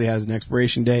properly, has an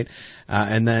expiration date,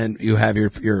 and then you have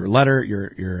your letter,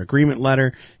 your agreement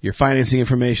letter, your financing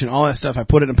information, all that stuff. I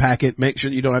put it in a packet. Make sure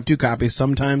that you don't have 2 copies.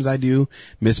 Sometimes I do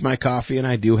miss my coffee, and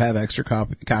I do have extra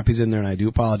copies in there, and I do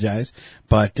apologize.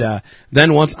 But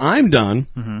then once I'm done,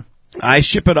 mm-hmm. I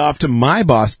ship it off to my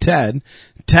boss, Ted.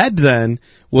 Ted then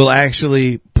will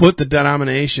actually put the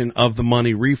denomination of the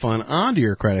money refund onto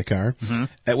your credit card, mm-hmm.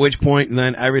 at which point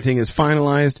then everything is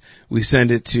finalized. We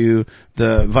send it to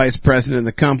the vice president of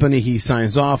the company. He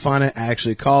signs off on it,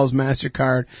 actually calls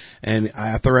MasterCard, and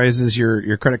authorizes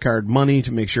your credit card money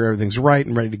to make sure everything's right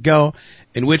and ready to go,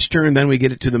 in which turn then we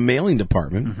get it to the mailing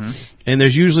department. Mm-hmm. And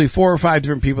there's usually 4 or 5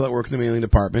 different people that work in the mailing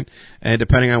department, and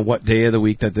depending on what day of the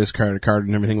week that this credit card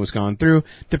and everything was gone through,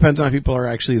 depends on if people are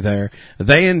actually there.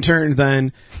 They in turn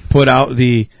then put out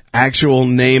the actual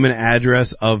name and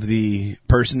address of the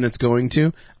person that's going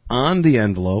to on the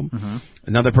envelope. Mm-hmm.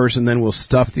 Another person then will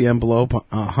stuff the envelope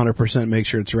 100%, make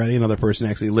sure it's ready. Another person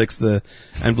actually licks the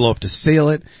envelope to seal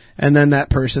it. And then that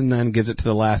person then gives it to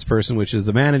the last person, which is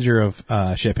the manager of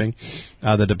shipping,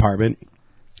 the department.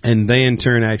 And they in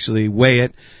turn actually weigh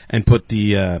it and put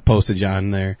the postage on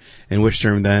there, in which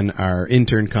term then our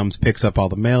intern comes, picks up all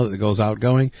the mail that goes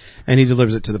outgoing, and he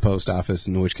delivers it to the post office,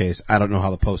 in which case I don't know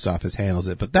how the post office handles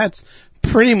it, but that's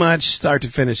pretty much start to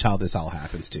finish how this all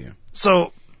happens to you.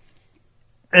 So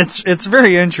it's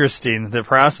very interesting, the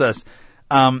process.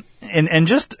 And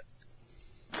just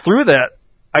through that,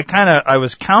 I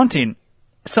was counting.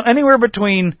 So anywhere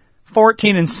between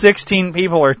 14 and 16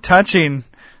 people are touching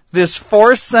this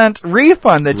 4-cent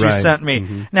refund that you sent me.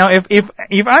 Mm-hmm. Now,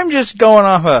 if I'm just going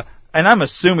off and I'm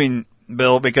assuming,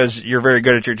 Bill, because you're very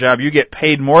good at your job, you get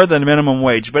paid more than minimum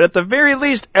wage. But at the very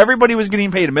least, everybody was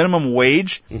getting paid a minimum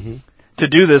wage mm-hmm. to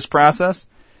do this process.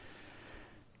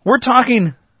 We're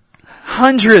talking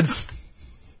hundreds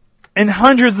and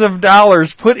hundreds of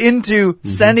dollars put into mm-hmm.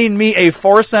 sending me a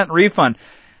 4-cent refund.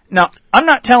 Now, I'm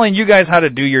not telling you guys how to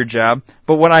do your job,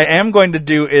 but what I am going to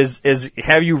do is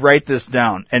have you write this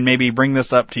down and maybe bring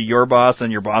this up to your boss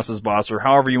and your boss's boss, or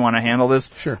however you want to handle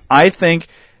this. Sure. I think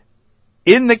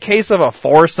in the case of a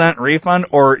 4-cent refund,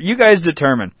 or you guys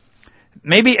determine,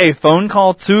 maybe a phone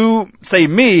call to, say,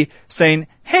 me, saying,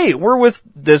 hey, we're with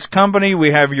this company.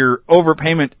 We have your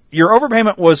overpayment. Your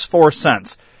overpayment was 4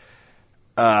 cents.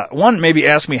 One, maybe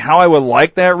ask me how I would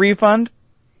like that refund,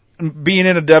 being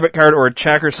in a debit card or a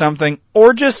check or something,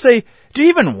 or just say, do you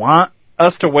even want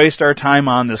us to waste our time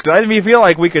on this? Because I feel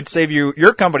like we could save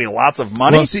your company lots of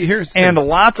money and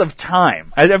lots of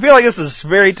time. I feel like this is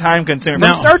very time consuming.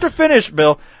 From start to finish,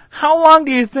 Bill, how long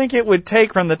do you think it would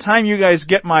take from the time you guys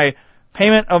get my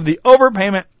payment of the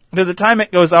overpayment to the time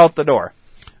it goes out the door?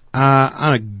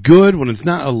 On a good, when it's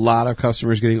not a lot of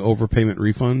customers getting overpayment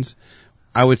refunds,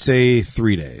 I would say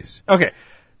 3 days. Okay.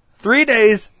 3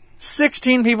 days,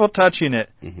 16 people touching it,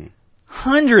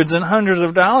 hundreds and hundreds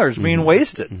of dollars being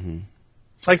wasted.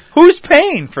 Like, who's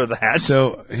paying for that?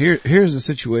 So here's the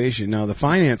situation. Now, the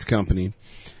finance company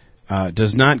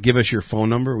does not give us your phone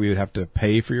number. We would have to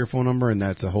pay for your phone number, and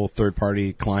that's a whole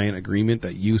third-party client agreement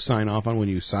that you sign off on when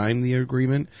you sign the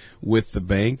agreement with the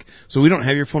bank. So we don't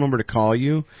have your phone number to call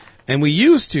you. And we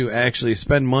used to actually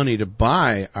spend money to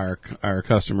buy our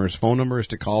customers' phone numbers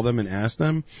to call them and ask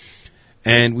them.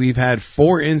 And we've had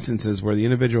 4 instances where the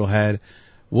individual had,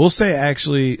 we'll say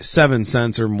actually 7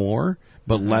 cents or more,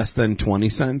 but less than 20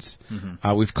 cents.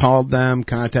 We've called them,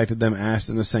 contacted them, asked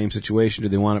them the same situation. Do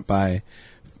they want it by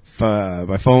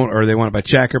phone, or they want it by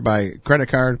check or by credit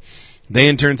card? They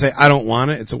in turn say, I don't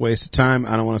want it. It's a waste of time.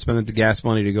 I don't want to spend the gas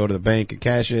money to go to the bank and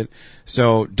cash it.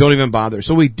 So don't even bother.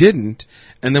 So we didn't.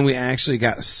 And then we actually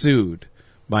got sued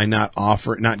by not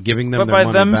giving them their money back.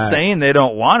 But by them saying they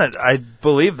don't want it, I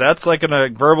believe that's like a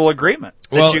verbal agreement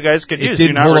that you guys could use. Do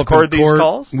you not record these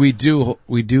calls? We do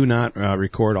not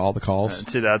record all the calls.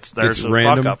 See, there's a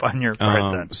fuck up on your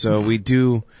part then. So we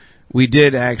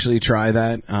did actually try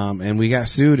that, and we got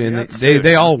sued, and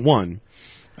they all won.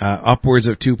 Upwards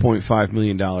of $2.5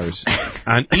 million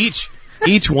on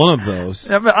each one of those.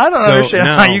 Yeah, but I don't understand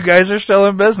how you guys are still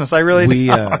in business. I really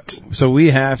don't. So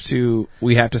we have to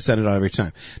send it out every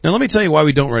time. Now let me tell you why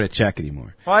we don't write a check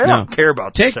anymore. Well, I don't care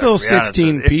about the check. Take those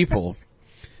 16 people.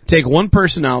 Take one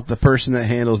person out, the person that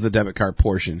handles the debit card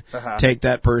portion. Take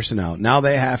that person out. Now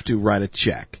they have to write a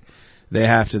check. They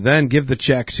have to then give the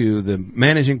check to the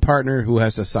managing partner who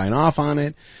has to sign off on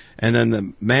it. And then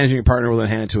the managing partner will then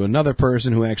hand it to another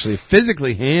person who actually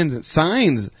physically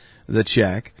signs the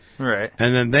check. Right.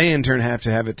 And then they in turn have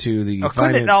to have it to the finance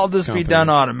couldn't all this company. Be done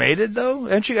automated though?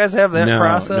 Don't you guys have that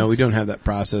process? No, we don't have that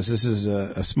process. This is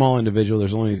a small individual.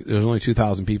 There's only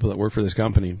 2,000 people that work for this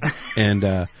company. And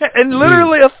and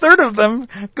literally a third of them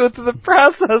go through the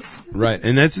process. Right.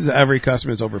 And this is every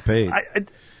customer is overpaid.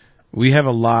 We have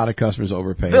a lot of customers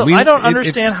overpaid. Bill, I don't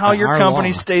understand how your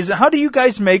company stays. How do you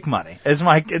guys make money? That's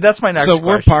my next question. So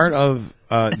we're part of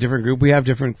a different group. We have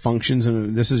different functions,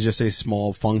 and this is just a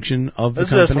small function of the company.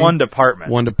 This is just one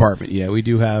department. One department, yeah. We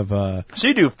do have... so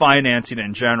you do financing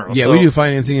in general. Yeah, we do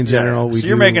financing in general. So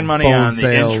you're making money on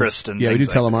the interest and we do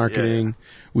things telemarketing. Like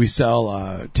we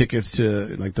sell tickets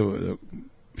to like the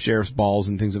sheriff's balls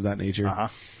and things of that nature.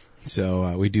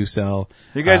 So we do sell.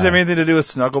 Do you guys have anything to do with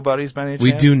Snuggle Buddies by any chance?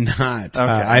 We do not. Okay,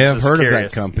 I have heard of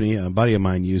that company. A buddy of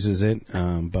mine uses it,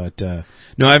 but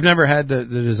no, I've never had the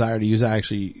desire to use it.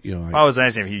 Actually, I was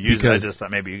asking if you use it. I just thought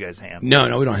maybe you guys handle.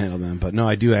 No, we don't handle them. But no,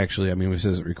 I do actually. I mean, this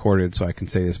isn't recorded, so I can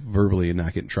say this verbally and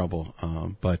not get in trouble.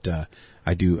 But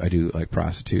I do like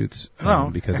prostitutes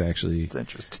because actually it's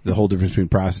interesting. The whole difference between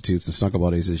prostitutes and Snuggle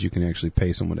Buddies is you can actually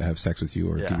pay someone to have sex with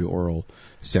you or give you oral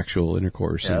sexual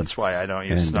intercourse. Yeah, that's why I don't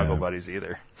use Snuggle Buddies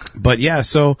either. But yeah,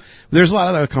 so there's a lot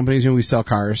of other companies. We sell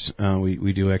cars.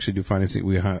 We do actually do financing.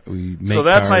 We make. So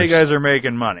that's cars. how you guys are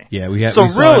making money. Yeah, we have. So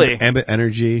we really, Ambit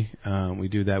Energy. We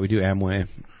do that. We do Amway.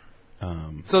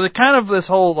 So the kind of this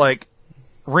whole like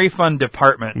refund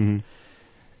department.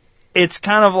 It's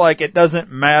kind of like it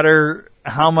doesn't matter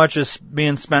how much is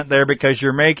being spent there because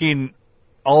you're making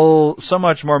so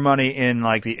much more money in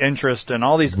like the interest and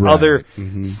all these other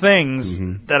things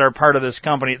that are part of this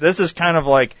company. This is kind of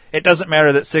like, it doesn't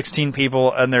matter that 16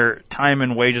 people and their time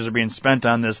and wages are being spent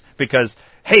on this because,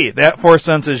 hey, that 4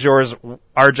 cents is yours.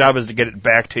 Our job is to get it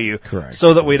back to you. Correct.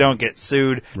 So that we don't get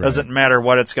sued. Doesn't matter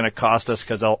what it's going to cost us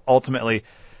because ultimately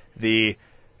the,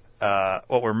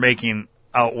 what we're making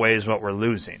outweighs what we're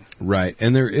losing. Right.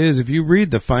 And there is, if you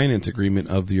read the finance agreement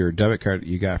of your debit card that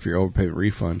you got for your overpayment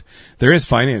refund, there is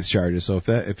finance charges. So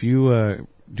if you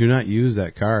do not use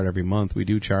that card every month, we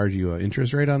do charge you an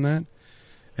interest rate on that.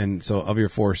 And so of your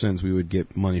 4 cents, we would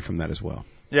get money from that as well.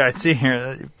 Yeah, I see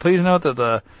here. Please note that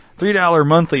the $3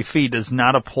 monthly fee does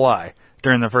not apply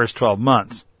during the first 12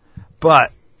 months.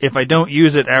 But if I don't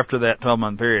use it after that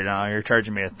 12-month period, now you're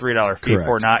charging me a $3 fee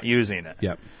for not using it.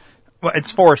 Yep. Well,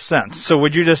 it's 4 cents. So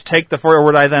would you just take the 4, or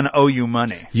would I then owe you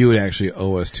money? You would actually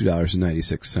owe us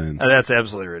 $2.96. That's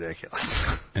absolutely ridiculous.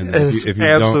 And then if you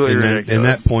absolutely don't, ridiculous. in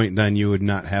that point, then you would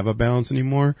not have a balance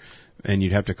anymore, and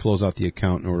you'd have to close out the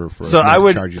account in order for so us I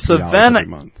would to charge you $3 so then every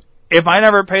month. If I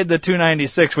never paid the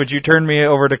 $2.96, would you turn me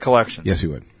over to collections? Yes, you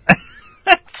would.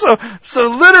 So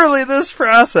literally this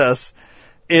process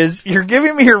is you're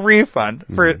giving me a refund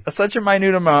for such a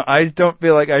minute amount. I don't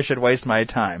feel like I should waste my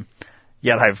time.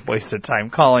 Yet I've wasted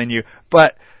time calling you.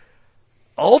 But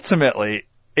ultimately,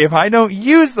 if I don't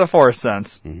use the 4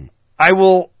 cents, I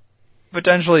will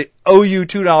potentially owe you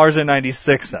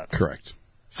 $2.96. Correct.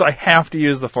 So I have to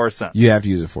use the 4 cents. You have to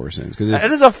use the 4 cents.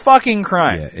 It is a fucking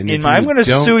crime. Yeah, and I'm going to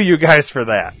sue you guys for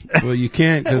that. Well, you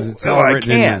can't because it's all I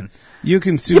written can. in. You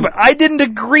can sue. Yeah, but I didn't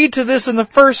agree to this in the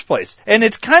first place. And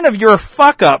it's kind of your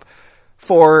fuck up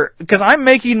because I'm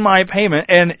making my payment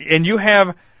and you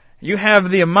have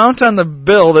the amount on the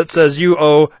bill that says you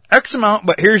owe X amount,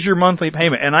 but here's your monthly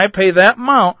payment. And I pay that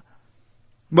amount,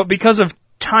 but because of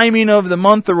timing of the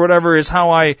month or whatever is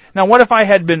how now what if I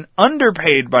had been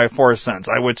underpaid by 4 cents?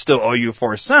 I would still owe you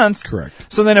 4 cents. Correct.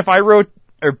 So then if I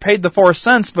paid the 4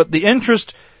 cents, but the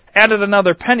interest added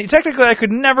another penny, technically I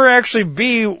could never actually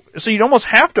so you'd almost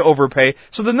have to overpay.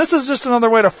 So then this is just another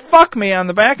way to fuck me on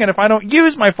the back end if I don't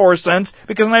use my 4 cents,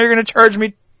 because now you're going to charge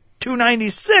me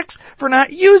 $2.96 for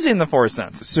not using the 4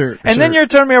 cents. Sir, and then you're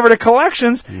turning me over to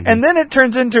collections, and then it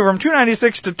turns into from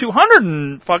 $2.96 to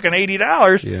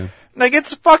 $280. Yeah. Like,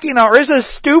 it's fucking outrageous. This is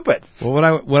stupid. Well,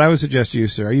 what I would suggest to you,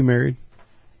 sir, are you married?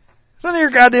 It's none of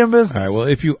your goddamn business. All right. Well,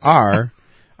 if you are,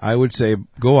 I would say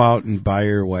go out and buy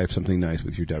your wife something nice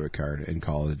with your debit card and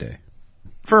call it a day.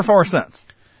 For 4 cents.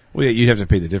 Well, yeah, you'd have to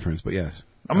pay the difference, but yes.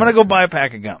 I'm going to go buy a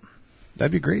pack of gum.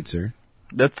 That'd be great, sir.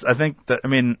 It's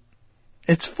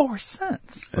 4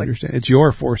 cents. I understand. It's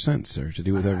your 4 cents, sir, to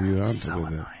do whatever you want So with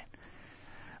annoying. it.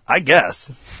 I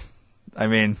guess. I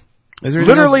mean, Is there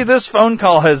literally this phone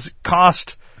call has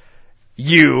cost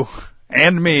you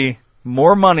and me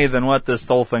more money than what this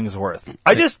whole thing's worth.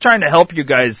 I'm just trying to help you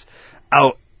guys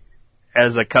out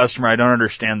as a customer. I don't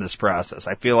understand this process.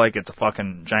 I feel like it's a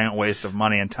fucking giant waste of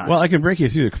money and time. Well, I can break you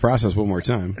through the process one more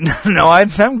time. No,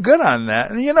 I'm good on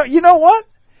that. And you know what?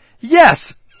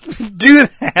 Yes, do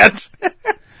that.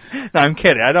 No, I'm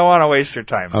kidding. I don't want to waste your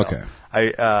time. Though. Okay.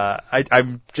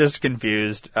 I'm just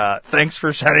confused. Thanks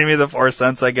for sending me the 4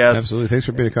 cents, I guess. Absolutely. Thanks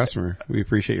for being a customer. We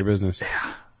appreciate your business.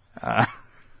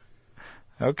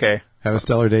 Okay. Have a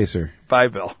stellar day, sir. Bye,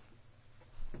 Bill.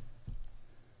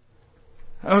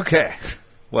 Okay.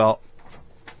 Well,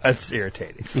 that's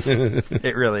irritating.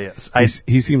 It really is.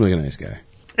 He seemed like a nice guy.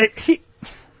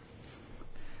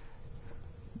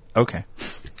 Okay.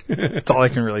 That's all I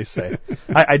can really say.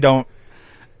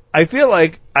 I feel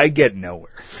like I get nowhere.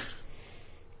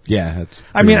 Yeah. That's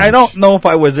I mean, I don't know if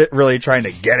I was really trying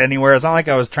to get anywhere. It's not like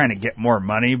I was trying to get more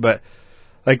money, but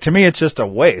like to me, it's just a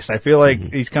waste. I feel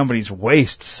like these companies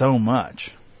waste so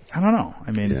much. I don't know.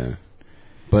 I mean, yeah.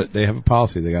 But they have a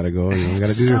policy. They got to go. They got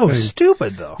to do their so thing.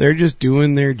 stupid, though. They're just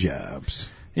doing their jobs.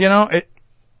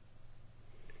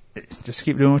 Just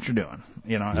keep doing what you're doing.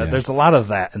 Yeah. There's a lot of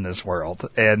that in this world,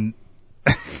 and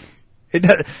I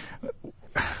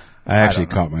actually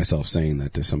caught myself saying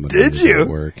that to somebody. Did you? At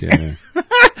work, yeah.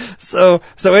 So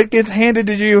it gets handed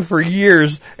to you for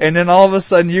years, and then all of a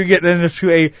sudden you get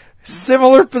into a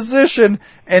similar position,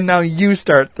 and now you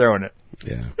start throwing it.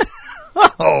 Yeah.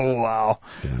 Oh, wow.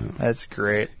 Yeah. That's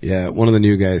great. Yeah, one of the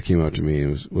new guys came up to me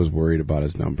and was worried about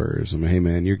his numbers. I'm like, hey,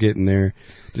 man, you're getting there.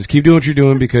 Just keep doing what you're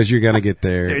doing because you're going to get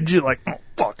there. Did you like, oh,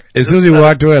 fuck. As soon as he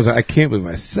walked away, I was like, I can't believe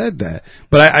I said that.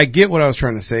 But I get what I was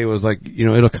trying to say was like,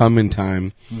 it'll come in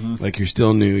time. Mm-hmm. Like, you're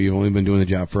still new. You've only been doing the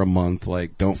job for a month.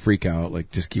 Like, don't freak out. Like,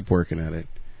 just keep working at it.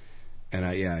 And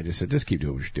I just said, just keep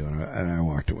doing what you're doing. And I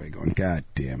walked away going, God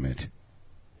damn it.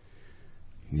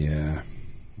 Yeah.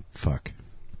 Fuck.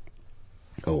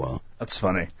 Oh, well. That's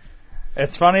funny.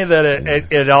 It's funny that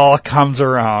it all comes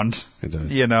around. It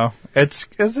does.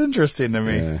 It's interesting to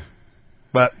me. Yeah.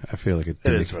 But I feel like it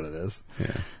is what it is.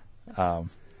 Yeah.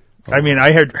 I mean,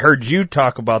 I heard you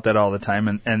talk about that all the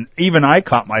time, and even I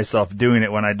caught myself doing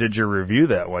it when I did your review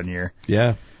that one year.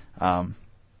 Yeah. I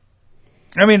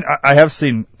mean, I have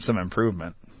seen some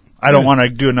improvement. I don't want to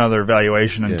do another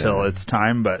evaluation until it's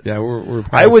time, but yeah, we're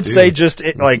I would say just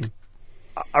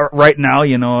right now,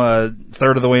 a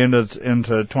third of the way into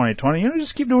 2020,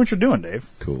 just keep doing what you're doing, Dave.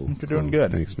 Cool. You're doing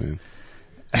good. Thanks, man.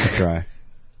 I'll try.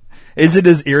 Is it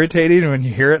as irritating when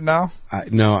you hear it now?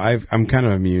 No, I'm kind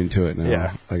of immune to it now.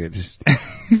 Yeah. Like it just,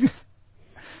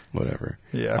 whatever.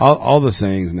 Yeah. All the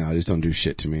sayings now just don't do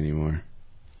shit to me anymore.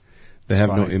 They have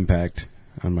no funny. impact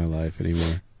on my life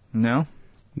anymore. No?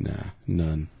 Nah,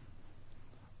 none.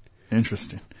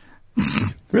 Interesting.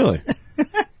 Really?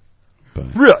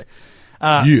 Really?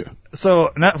 Yeah.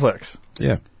 So, Netflix.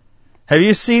 Yeah. Have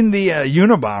you seen the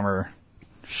Unabomber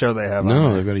show they have on No,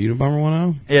 there? they've got a Unabomber one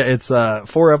out? Yeah, it's a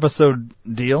 4-episode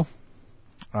deal.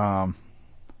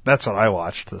 That's what I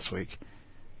watched this week.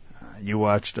 You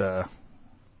watched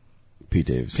Pete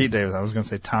Davidson. Pete Davidson. I was going to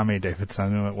say Tommy Davidson. I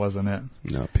knew it wasn't it.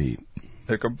 No, Pete.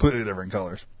 They're completely different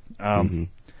colors.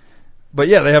 But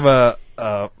yeah, they have a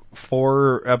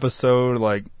 4-episode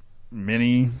like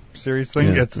mini series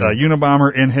thing. Yeah, It's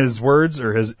Unabomber in his words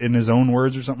or in his own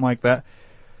words or something like that.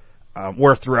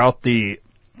 Where throughout the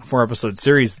 4-episode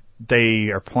series they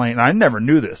are playing. I never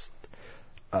knew this.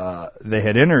 They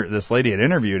had this lady had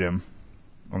interviewed him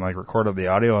and like recorded the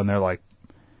audio, and they're like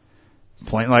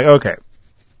playing like, okay,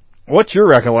 what's your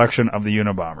recollection of the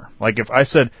Unabomber? Like if I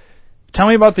said, tell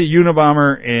me about the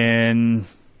Unabomber in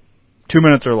 2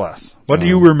 minutes or less. What do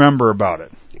you remember about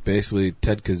it? Basically,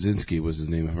 Ted Kaczynski was his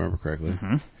name, if I remember correctly.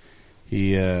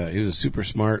 He was a super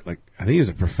smart, like I think he was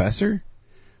a professor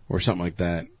or something like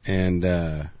that,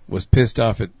 and was pissed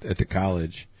off at the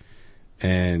college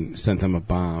and sent them a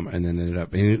bomb, and then ended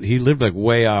up he lived like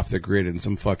way off the grid in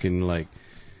some fucking like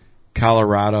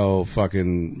Colorado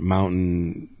fucking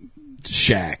mountain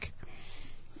shack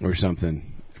or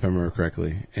something, if I remember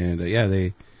correctly. And yeah,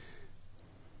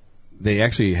 they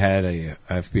actually had a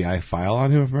FBI file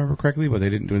on him, if I remember correctly, but they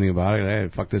didn't do anything about it. Hey,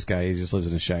 fuck this guy, he just lives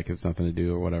in a shack, it's nothing to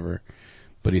do or whatever.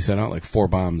 But he sent out like 4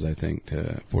 bombs, I think,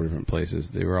 to 4 different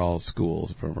places. They were all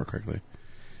schools, if I remember correctly.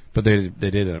 But they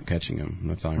did end up catching him.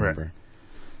 That's all I remember. Right.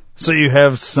 So you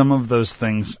have some of those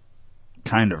things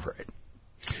kind of right.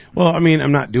 Well, I mean,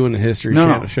 I'm not doing the history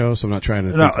No. show, so I'm not trying to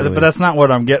No, think really, but that's not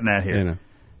what I'm getting at you here. know.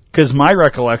 Because my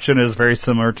recollection is very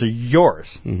similar to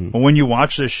yours. But when you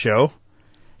watch this show,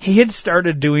 he had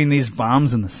started doing these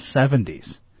bombs in the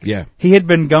 70s. Yeah. He had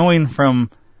been going from,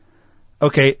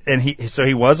 okay, and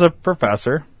he was a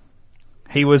professor.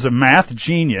 He was a math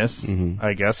genius,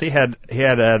 I guess. He had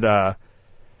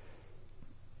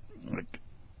like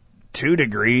 2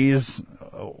 degrees.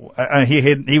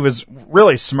 He was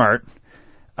really smart.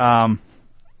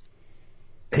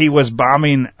 He was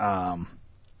bombing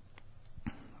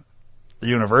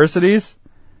universities,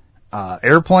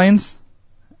 airplanes,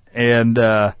 and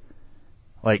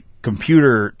like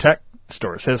computer tech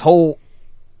stores. His whole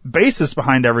basis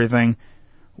behind everything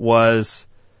was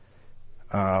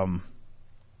the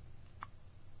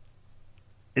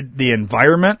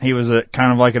environment. He was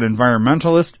kind of like an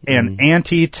environmentalist and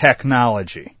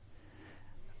anti-technology.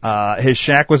 His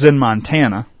shack was in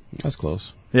Montana. That's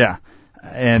close. Yeah.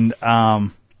 And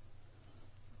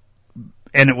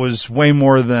it was way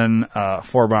more than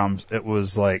 4 bombs. It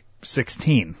was like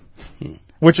 16.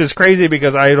 Which is crazy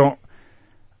because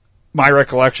my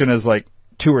recollection is like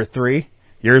 2 or 3.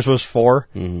 Yours was 4.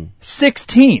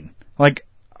 16! Like,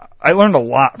 I learned a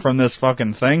lot from this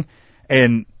fucking thing.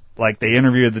 And, like, they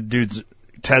interviewed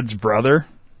Ted's brother,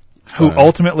 who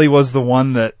ultimately was the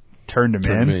one that turned him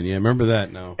in. Yeah, remember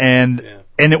that now. And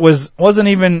it wasn't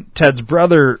even Ted's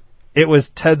brother, it was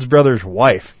Ted's brother's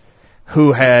wife,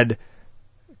 who had,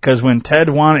 because when Ted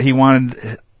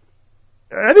I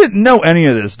didn't know any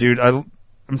of this, dude.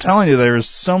 I'm telling you, there was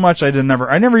so much I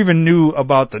never even knew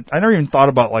about I never even thought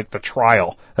about like the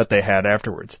trial that they had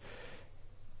afterwards.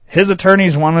 His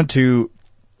attorneys wanted to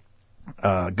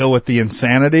go with the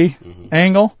insanity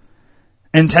angle,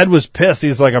 and Ted was pissed.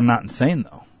 He's like, I'm not insane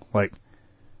though.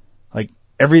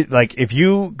 If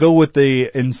you go with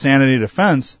the insanity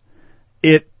defense,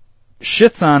 it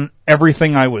shits on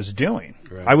everything I was doing.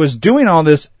 Right. I was doing all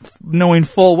this knowing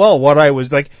full well what I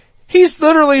was like. He's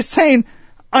literally saying,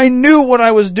 I knew what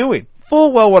I was doing,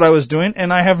 full well what I was doing,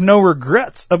 and I have no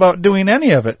regrets about doing any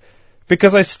of it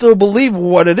because I still believe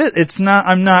what it is.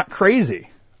 I'm not crazy.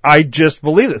 I just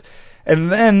believe it.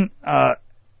 And then,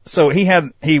 so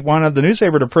he wanted the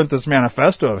newspaper to print this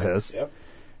manifesto of his. Yep.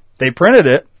 They printed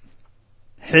it.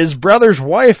 His brother's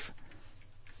wife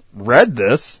read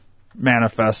this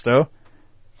manifesto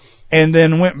and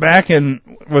then went back and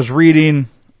was reading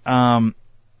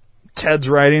Ted's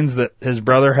writings that his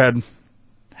brother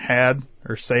had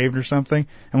or saved or something,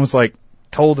 and was like,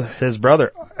 told his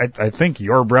brother, I think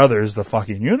your brother is the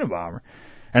fucking Unabomber.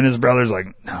 And his brother's like,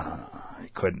 no, he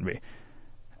couldn't be.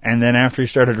 And then after he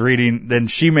started reading, then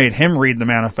she made him read the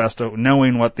manifesto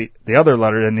knowing what the other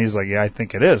letter, and he's like, yeah, I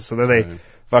think it is. So then they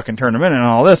fucking turned him in and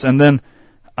all this. And then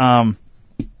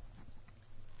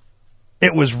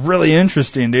it was really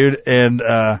interesting, dude. And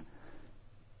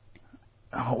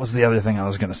what was the other thing I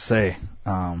was going to say?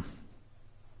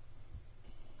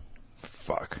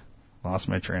 Lost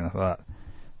my train of thought.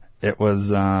 It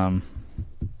was,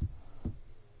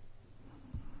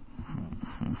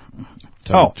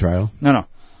 Trial? No.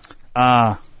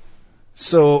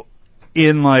 So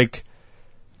in like,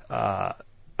 I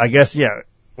guess, yeah,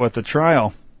 with the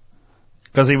trial,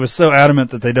 because he was so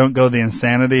adamant that they don't go the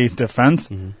insanity defense,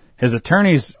 his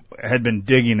attorneys had been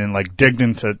digged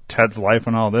into Ted's life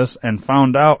and all this, and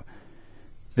found out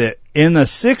that in the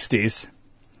 60s,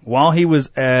 while he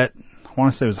was at, I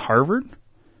want to say it was Harvard,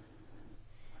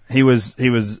 he was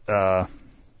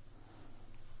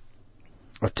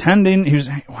attending,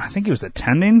 I think he was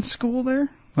attending school there,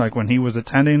 like when he was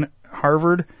attending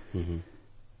Harvard.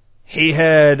 He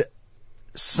had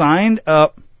signed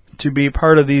up to be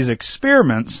part of these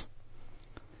experiments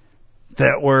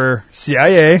that were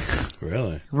CIA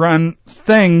run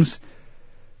things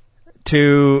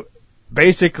to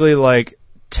basically like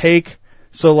take,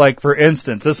 so like for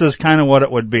instance, this is kind of what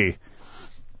it would be.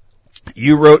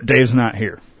 You wrote Dave's Not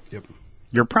Here. Yep.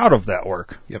 You're proud of that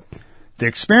work. Yep. The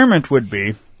experiment would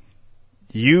be,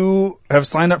 you have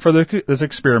signed up for this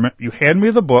experiment, you hand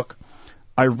me the book,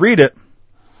 I read it,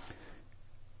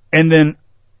 and then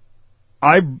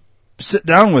I sit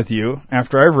down with you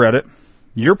after I've read it,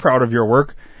 you're proud of your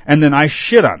work, and then I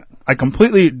shit on it. I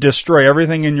completely destroy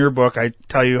everything in your book. I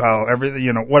tell you how everything,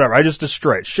 whatever. I just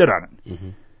destroy it, shit on it.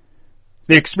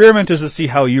 The experiment is to see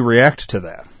how you react to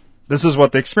that. This is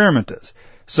what the experiment is.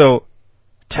 So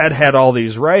Ted had all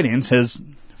these writings, his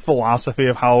philosophy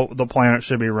of how the planet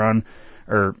should be run,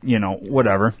 or,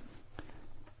 whatever.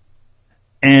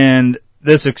 And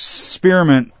this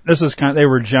experiment, this is they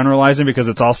were generalizing because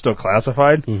it's all still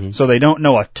classified, so they don't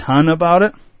know a ton about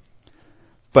it.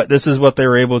 But this is what they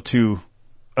were able to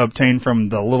obtain from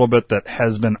the little bit that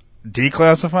has been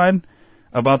declassified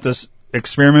about this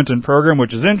experiment and program,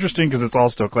 which is interesting because it's all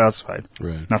still classified.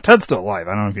 Right. Now, Ted's still alive.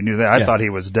 I don't know if you knew that. I thought he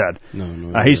was dead.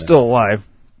 No. He's still alive.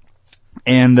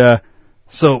 And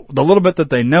so the little bit that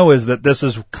they know is that this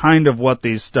is kind of what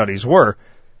these studies were,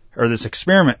 or this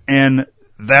experiment, and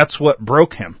that's what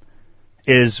broke him.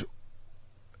 Is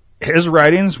his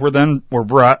writings were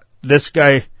brought, this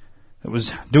guy that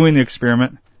was doing the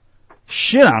experiment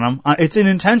shit on him. It's an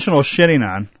intentional shitting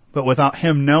on, but without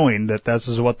him knowing that this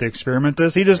is what the experiment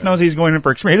is. He just knows he's going in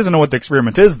for experiment. He doesn't know what the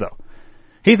experiment is, though.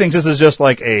 He thinks this is just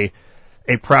like a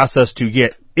process to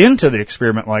get into the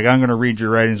experiment. Like, I'm going to read your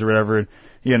writings or whatever,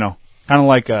 kind of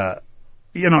like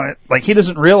like he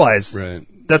doesn't realize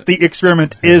that the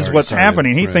experiment is what's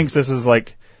happening. He thinks this is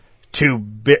like to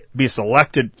be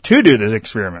selected to do this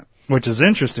experiment, which is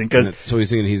interesting because so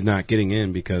he's thinking he's not getting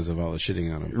in because of all the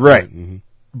shitting on him, right?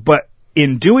 But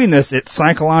in doing this, it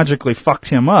psychologically fucked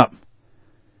him up.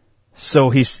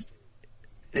 So it's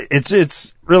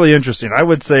really interesting. I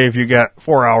would say if you got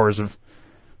 4 hours of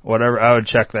whatever, I would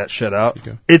check that shit out.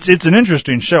 Okay. It's an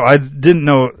interesting show. I didn't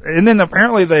know. And then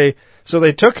apparently they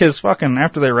took his fucking,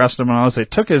 after they arrested him and all this, they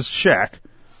took his shack,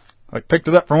 like picked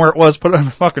it up from where it was, put it on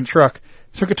a fucking truck,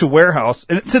 took it to a warehouse,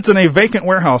 and it sits in a vacant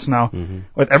warehouse now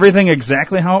with everything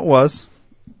exactly how it was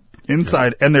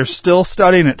inside, and they're still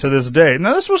studying it to this day.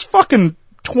 Now this was fucking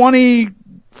 20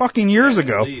 fucking years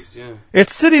ago. At least, yeah.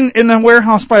 It's sitting in the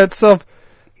warehouse by itself,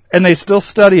 and they still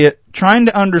study it, trying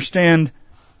to understand,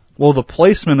 well, the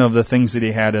placement of the things that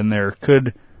he had in there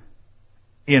could,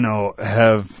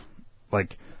 have,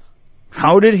 like,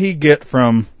 how did he get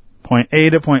from point A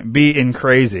to point B in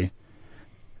crazy?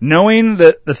 Knowing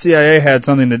that the CIA had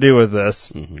something to do with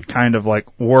this, kind of like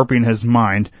warping his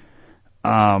mind,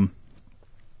 and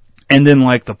then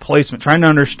like the placement, trying to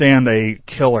understand a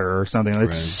killer or something.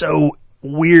 It's so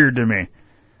weird to me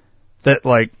that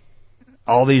like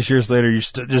all these years later,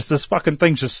 just this fucking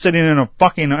thing's just sitting in a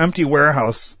fucking empty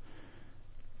warehouse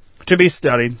to be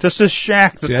studied. Just this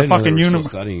shack that the fucking universe.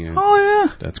 Studying it. Oh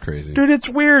yeah, that's crazy, dude. It's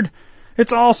weird.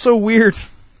 It's all so weird.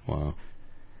 Wow.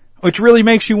 Which really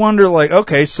makes you wonder, like,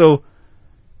 okay, so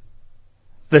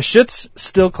the shit's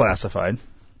still classified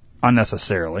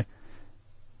unnecessarily.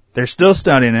 They're still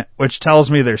studying it, which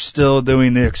tells me they're still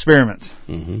doing the experiments.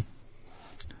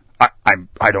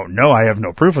 I don't know. I have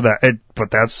no proof of that.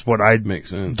 But that's what I'd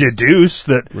deduce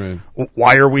that.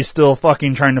 Why are we still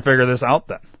fucking trying to figure this out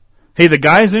then? Hey, the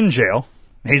guy's in jail.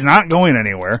 He's not going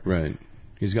anywhere. Right.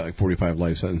 He's got like 45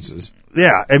 life sentences.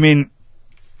 Yeah, I mean,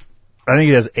 I think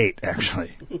he has 8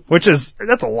 actually,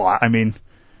 that's a lot. I mean,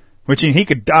 he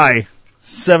could die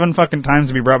 7 fucking times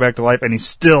to be brought back to life, and he's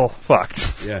still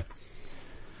fucked. Yeah,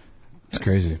 it's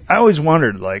crazy. I always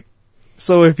wondered, like,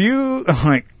 so if you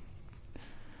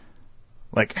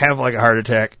like have like a heart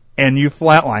attack and you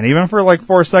flatline even for like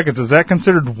 4 seconds, is that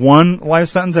considered 1 life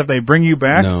sentence if they bring you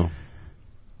back? No,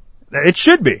 it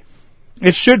should be.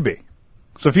 It should be.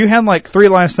 So if you had like 3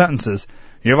 life sentences,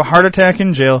 You have a heart attack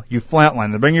in jail. You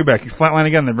flatline. They bring you back. You flatline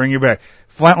again. They bring you back.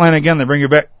 Flatline again. They bring you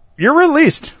back. You're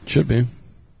released. Should be.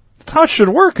 That's how it should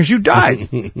work, because you died.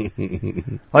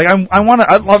 Like,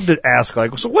 I'd love to ask,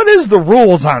 like, so what is the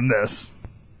rules on this?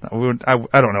 I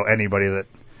don't know anybody that.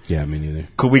 Yeah, me neither.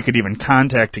 We could even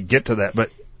contact to get to that,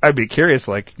 but I'd be curious,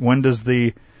 like,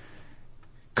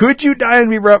 could you die and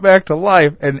be brought back to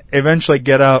life and eventually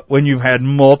get out when you've had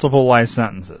multiple life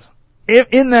sentences?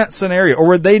 In that scenario, or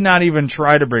would they not even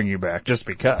try to bring you back just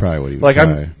because? Probably would even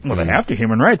try. They have to.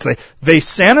 Human rights. They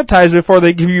sanitize before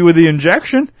they give you the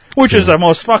injection, which is the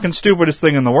most fucking stupidest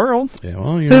thing in the world. Yeah,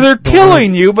 well, they're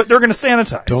killing you, but they're going to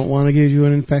sanitize. Don't want to give you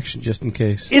an infection just in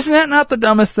case. Isn't that not the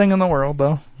dumbest thing in the world,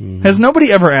 though? Mm-hmm. Has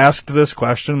nobody ever asked this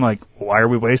question, like, why are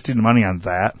we wasting money on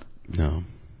that? No.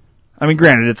 I mean,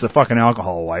 granted, it's a fucking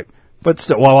alcohol wipe, but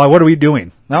still, well, what are we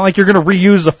doing? Not like you're going to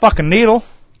reuse a fucking needle.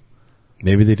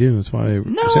 Maybe they do. That's why.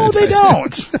 No, they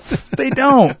don't. They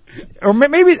don't. Or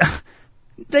maybe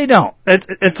they don't. They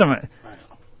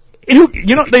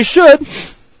should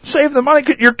save the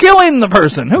money. You're killing the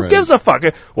person. Who gives a fuck?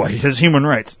 Well, he has human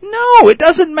rights. No, it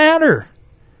doesn't matter.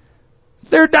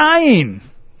 They're dying.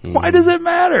 Why does it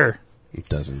matter? It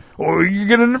doesn't. Or you're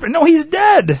gonna. No, he's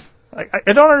dead.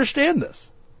 I don't understand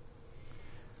this.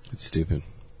 It's stupid.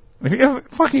 If you have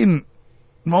fucking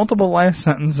multiple life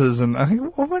sentences, and I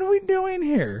think, well, what are we doing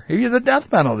here? If you have the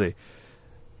death penalty,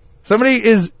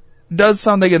 somebody does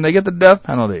something and they get the death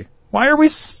penalty. Why are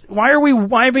we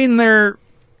wiping their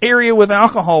area with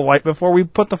alcohol wipe before we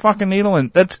put the fucking needle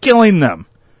in? That's killing them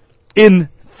in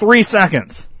 3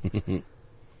 seconds. It's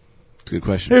a good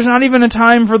question. There's not even a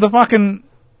time for the fucking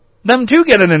them to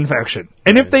get an infection,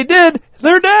 and if they did,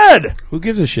 they're dead. Who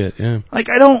gives a shit? Yeah.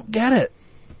 Like, I don't get it.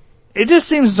 It just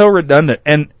seems so redundant,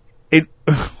 and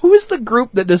who is the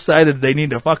group that decided they need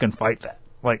to fucking fight that?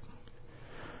 Like,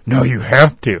 no, you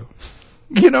have to.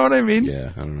 You know what I mean?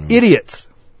 Yeah, I don't know. Idiots.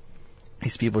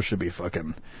 These people should be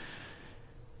fucking.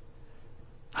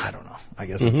 I don't know. I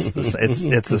guess it's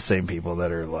the same people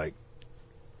that are like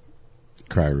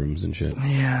cry rooms and shit.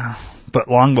 Yeah, but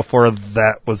long before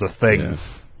that was a thing.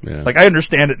 Yeah. Like, I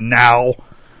understand it now.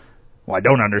 Well, I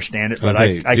don't understand it, but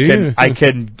I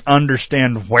can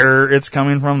understand where it's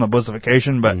coming from, the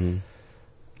bussification, but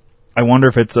I wonder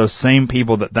if it's those same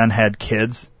people that then had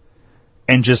kids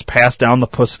and just passed down the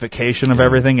pussification of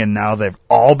everything, and now they've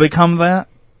all become that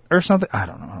or something. I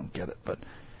don't know. I don't get it, but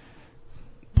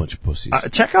bunch of pussies.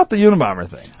 Check out the Unabomber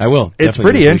thing. I will. It's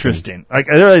pretty interesting. Like,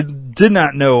 I did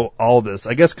not know all this.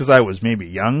 I guess because I was maybe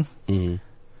young. Mm-hmm.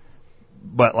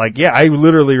 But, like, yeah, I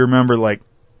literally remember, like,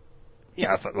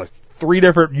 I thought, like, 3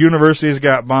 different universities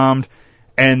got bombed,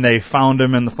 and they found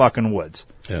him in the fucking woods.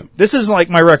 Yeah. This is, like,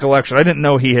 my recollection. I didn't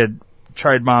know he had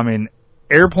tried bombing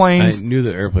airplanes. I knew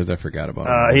the airplanes. I forgot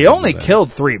about him. He only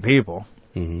killed 3 people.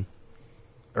 Mm-hmm.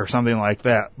 Or something like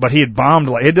that. But he had bombed,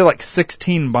 he did, like,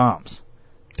 16 bombs.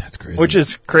 That's crazy. Which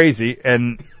is crazy.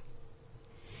 And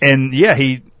yeah,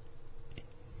 he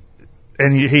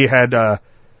had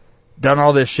done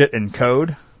all this shit in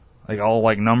code. Like, all,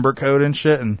 like, number code and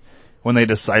shit, and when they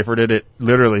deciphered it, it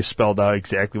literally spelled out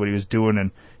exactly what he was doing, and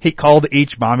he called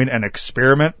each bombing an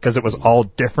experiment because it was all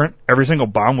different. Every single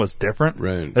bomb was different.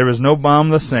 Right. There was no bomb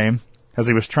the same, because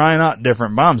he was trying out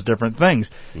different bombs, different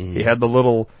things. Mm-hmm. He had the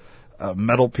little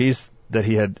metal piece that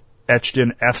he had etched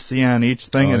in FC on each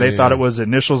thing, and they thought it was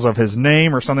initials of his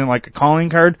name or something like a calling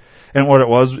card, and what it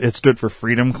was, it stood for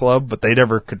Freedom Club, but they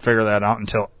never could figure that out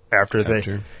until after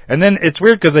they... And then it's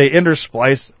weird because they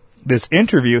intersplice this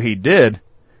interview he did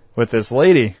with this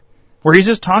lady, where he's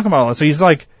just talking about it. So he's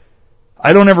like,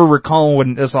 I don't ever recall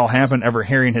when this all happened ever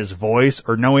hearing his voice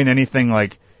or knowing anything.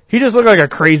 Like, he just looked like a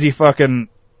crazy fucking,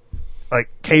 like,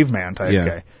 caveman type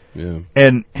guy. Yeah.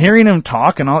 And hearing him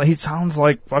talk and all, he sounds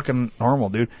like fucking normal,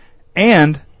 dude.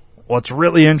 And what's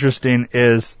really interesting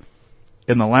is,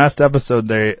 in the last episode,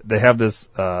 they have this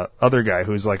other guy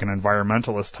who's like an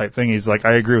environmentalist type thing. He's like,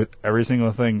 I agree with every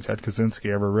single thing Ted Kaczynski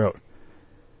ever wrote.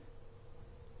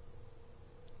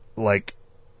 Like,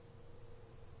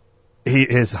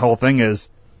 his whole thing is,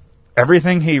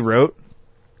 everything he wrote,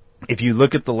 if you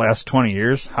look at the last 20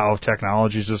 years, how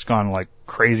technology's just gone, like,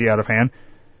 crazy out of hand,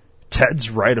 Ted's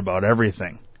right about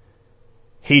everything.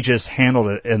 He just handled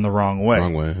it in the wrong way.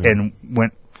 And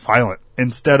went violent.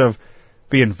 Instead of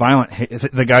being violent,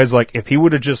 the guy's like, if he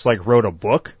would have just, like, wrote a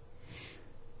book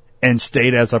and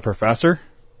stayed as a professor,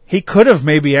 he could have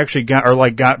maybe actually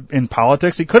got in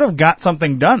politics. He could have got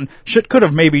something done. Shit could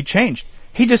have maybe changed.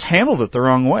 He just handled it the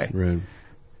wrong way. Right.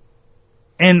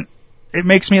 And it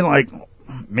makes me like,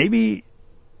 maybe,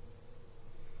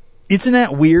 isn't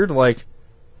that weird? Like,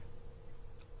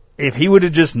 if he would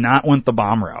have just not went the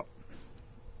bomb route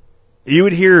you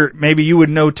would hear, maybe you would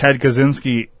know Ted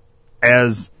Kaczynski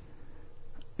as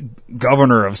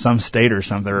governor of some state or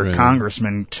something, or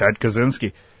Congressman Ted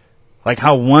Kaczynski. Like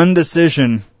how one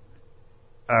decision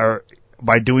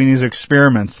by doing these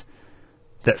experiments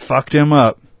that fucked him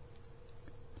up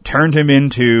turned him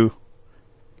into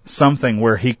something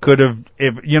where he could have,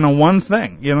 one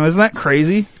thing, isn't that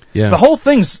crazy? Yeah. The whole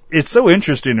it's so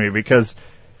interesting to me because,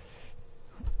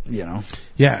 Yeah,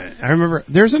 I remember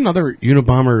there's another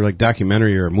Unabomber like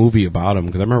documentary or a movie about him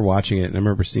because I remember watching it and I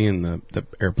remember seeing the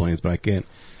airplanes, but I can't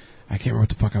remember what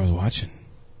the fuck I was watching.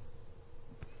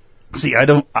 See,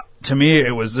 to me,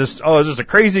 it was just a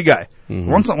crazy guy. Mm-hmm.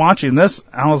 Once I'm watching this,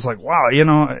 I was like, wow,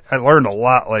 I learned a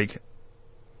lot. Like,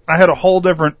 I had a whole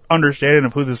different understanding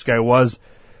of who this guy was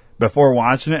before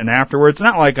watching it and afterwards.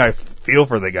 Not like I feel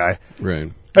for the guy.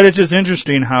 Right. But it's just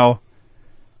interesting how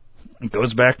it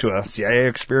goes back to a CIA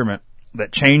experiment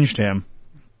that changed him.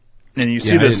 And you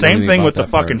see the same thing with the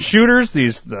fucking shooters,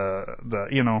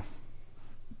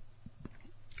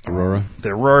 Aurora. The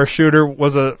Aurora shooter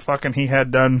was he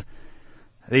had done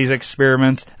these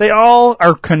experiments. They all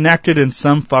are connected in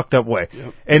some fucked up way.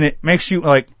 Yep. And it makes you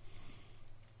like,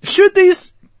 should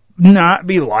these not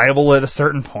be liable at a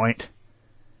certain point?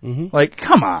 Mm-hmm. Like,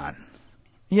 come on.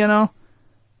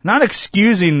 Not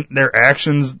excusing their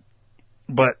actions,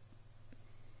 but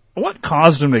what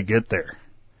caused them to get there?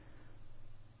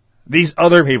 These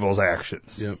other people's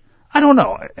actions. Yep. I don't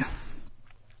know.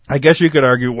 I guess you could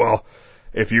argue, well,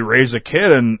 if you raise a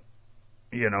kid and,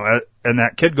 and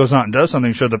that kid goes out and does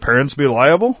something, should the parents be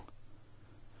liable?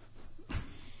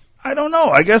 I don't know.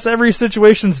 I guess every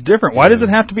situation's different. Why does it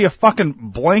have to be a fucking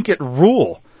blanket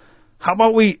rule? How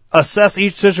about we assess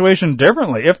each situation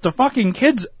differently? If the fucking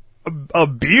kid's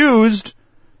abused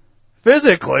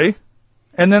physically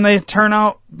and then they turn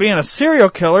out being a serial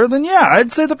killer, then yeah,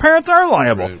 I'd say the parents are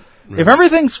liable. Right. If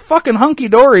everything's fucking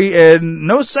hunky-dory and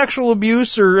no sexual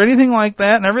abuse or anything like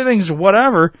that and everything's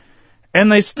whatever,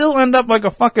 and they still end up like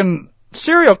a fucking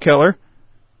serial killer,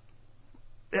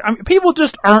 I mean, people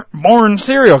just aren't born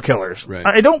serial killers. Right.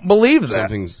 I don't believe that.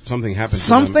 Something happened to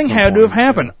Something them had to have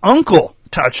happened. Yeah. Uncle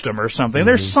touched him or something. Mm-hmm.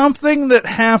 There's something that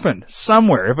happened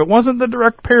somewhere. If it wasn't the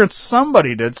direct parents,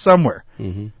 somebody did somewhere.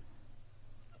 Mm-hmm.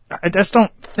 I just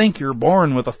don't think you're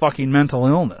born with a fucking mental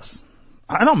illness.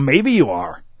 Maybe you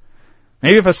are.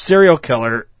 Maybe if a serial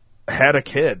killer had a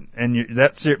kid and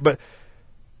but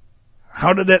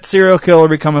how did that serial killer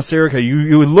become a serial killer?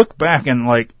 You would look back and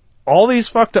like all these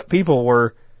fucked up people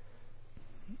were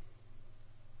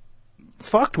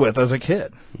fucked with as a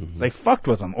kid. Mm-hmm. They fucked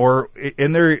with them, or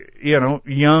in their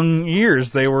young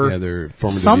years they were their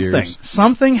formative years.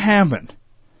 Something happened.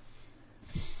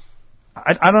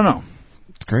 I don't know.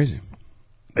 It's crazy.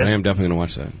 I am definitely gonna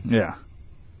watch that. Yeah,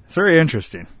 it's very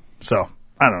interesting. So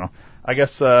I don't know. I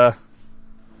guess, what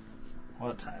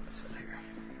time is it here?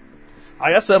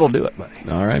 I guess that'll do it, buddy.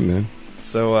 All right, man.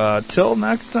 So, till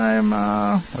next time,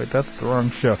 wait, that's the wrong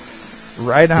show.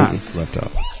 Right on. Left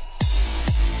off.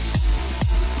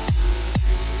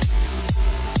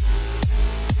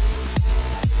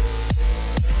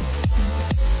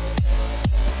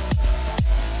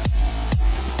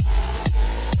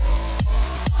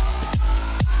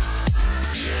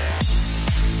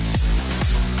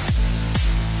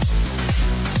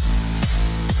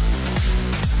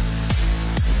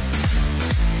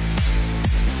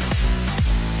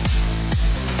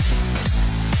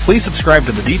 Please subscribe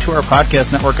to the D2R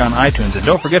Podcast Network on iTunes, and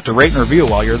don't forget to rate and review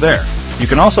while you're there. You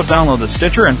can also download the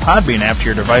Stitcher and Podbean app to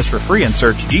your device for free and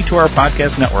search D2R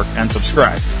Podcast Network and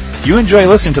subscribe. If you enjoy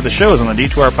listening to the shows on the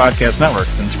D2R Podcast Network,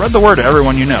 then spread the word to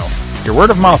everyone you know. Your word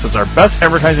of mouth is our best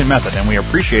advertising method, and we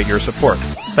appreciate your support.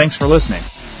 Thanks for listening.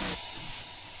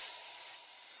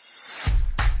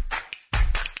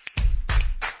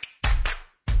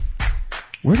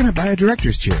 Where can I buy a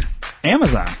director's chair?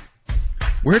 Amazon.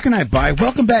 Where can I buy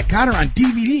Welcome Back, Kotter on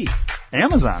DVD?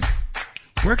 Amazon.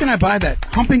 Where can I buy that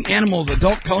Humping Animals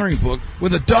adult coloring book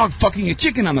with a dog fucking a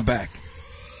chicken on the back?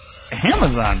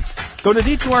 Amazon. Go to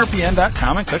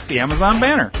d2rpn.com and click the Amazon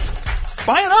banner.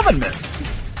 Buy an oven mitt.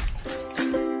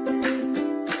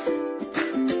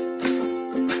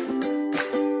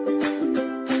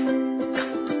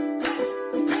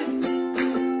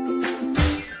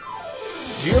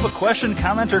 Do you have a question,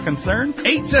 comment, or concern?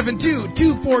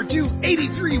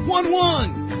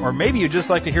 872-242-8311. Or maybe you'd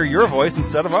just like to hear your voice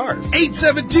instead of ours.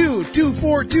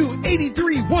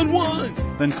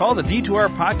 872-242-8311. Then call the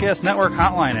D2R Podcast Network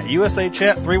hotline at USA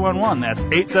Chat 311. That's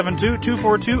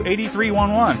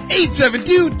 872-242-8311.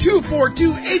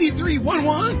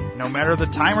 872-242-8311. No matter the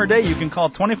time or day, you can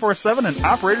call 24/7 and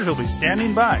operators will be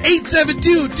standing by.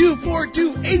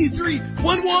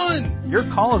 872-242-8311. Your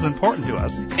call is important to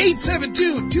us.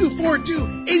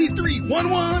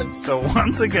 872-242-8311. So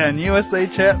once again, USA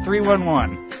Chat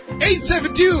 311.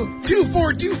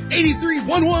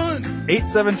 872-242-8311.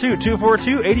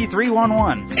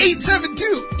 872-242-8311.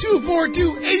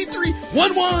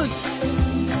 872-242-8311.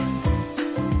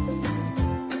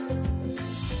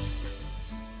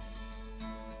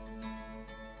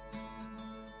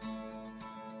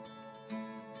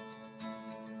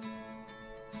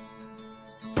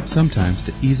 Sometimes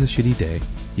to ease a shitty day,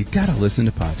 you gotta listen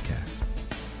to podcasts.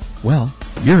 Well,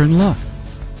 you're in luck.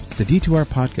 The D2R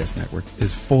Podcast Network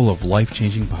is full of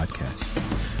life-changing podcasts.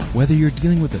 Whether you're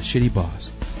dealing with a shitty boss,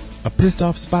 a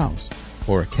pissed-off spouse,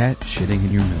 or a cat shitting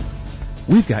in your milk,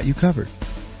 we've got you covered.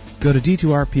 Go to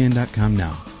D2RPN.com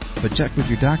now, but check with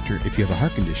your doctor if you have a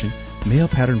heart condition, male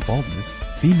pattern baldness,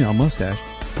 female mustache,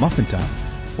 muffin top,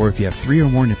 or if you have 3 or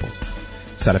more nipples.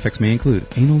 Side effects may include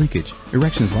anal leakage,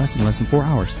 erections lasting less than 4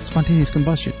 hours, spontaneous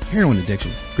combustion, heroin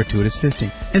addiction, gratuitous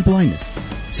fisting, and blindness.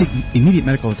 Seek immediate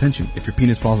medical attention if your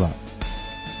penis falls out.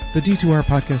 The D2R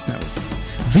Podcast Network.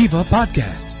 Viva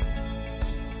Podcast!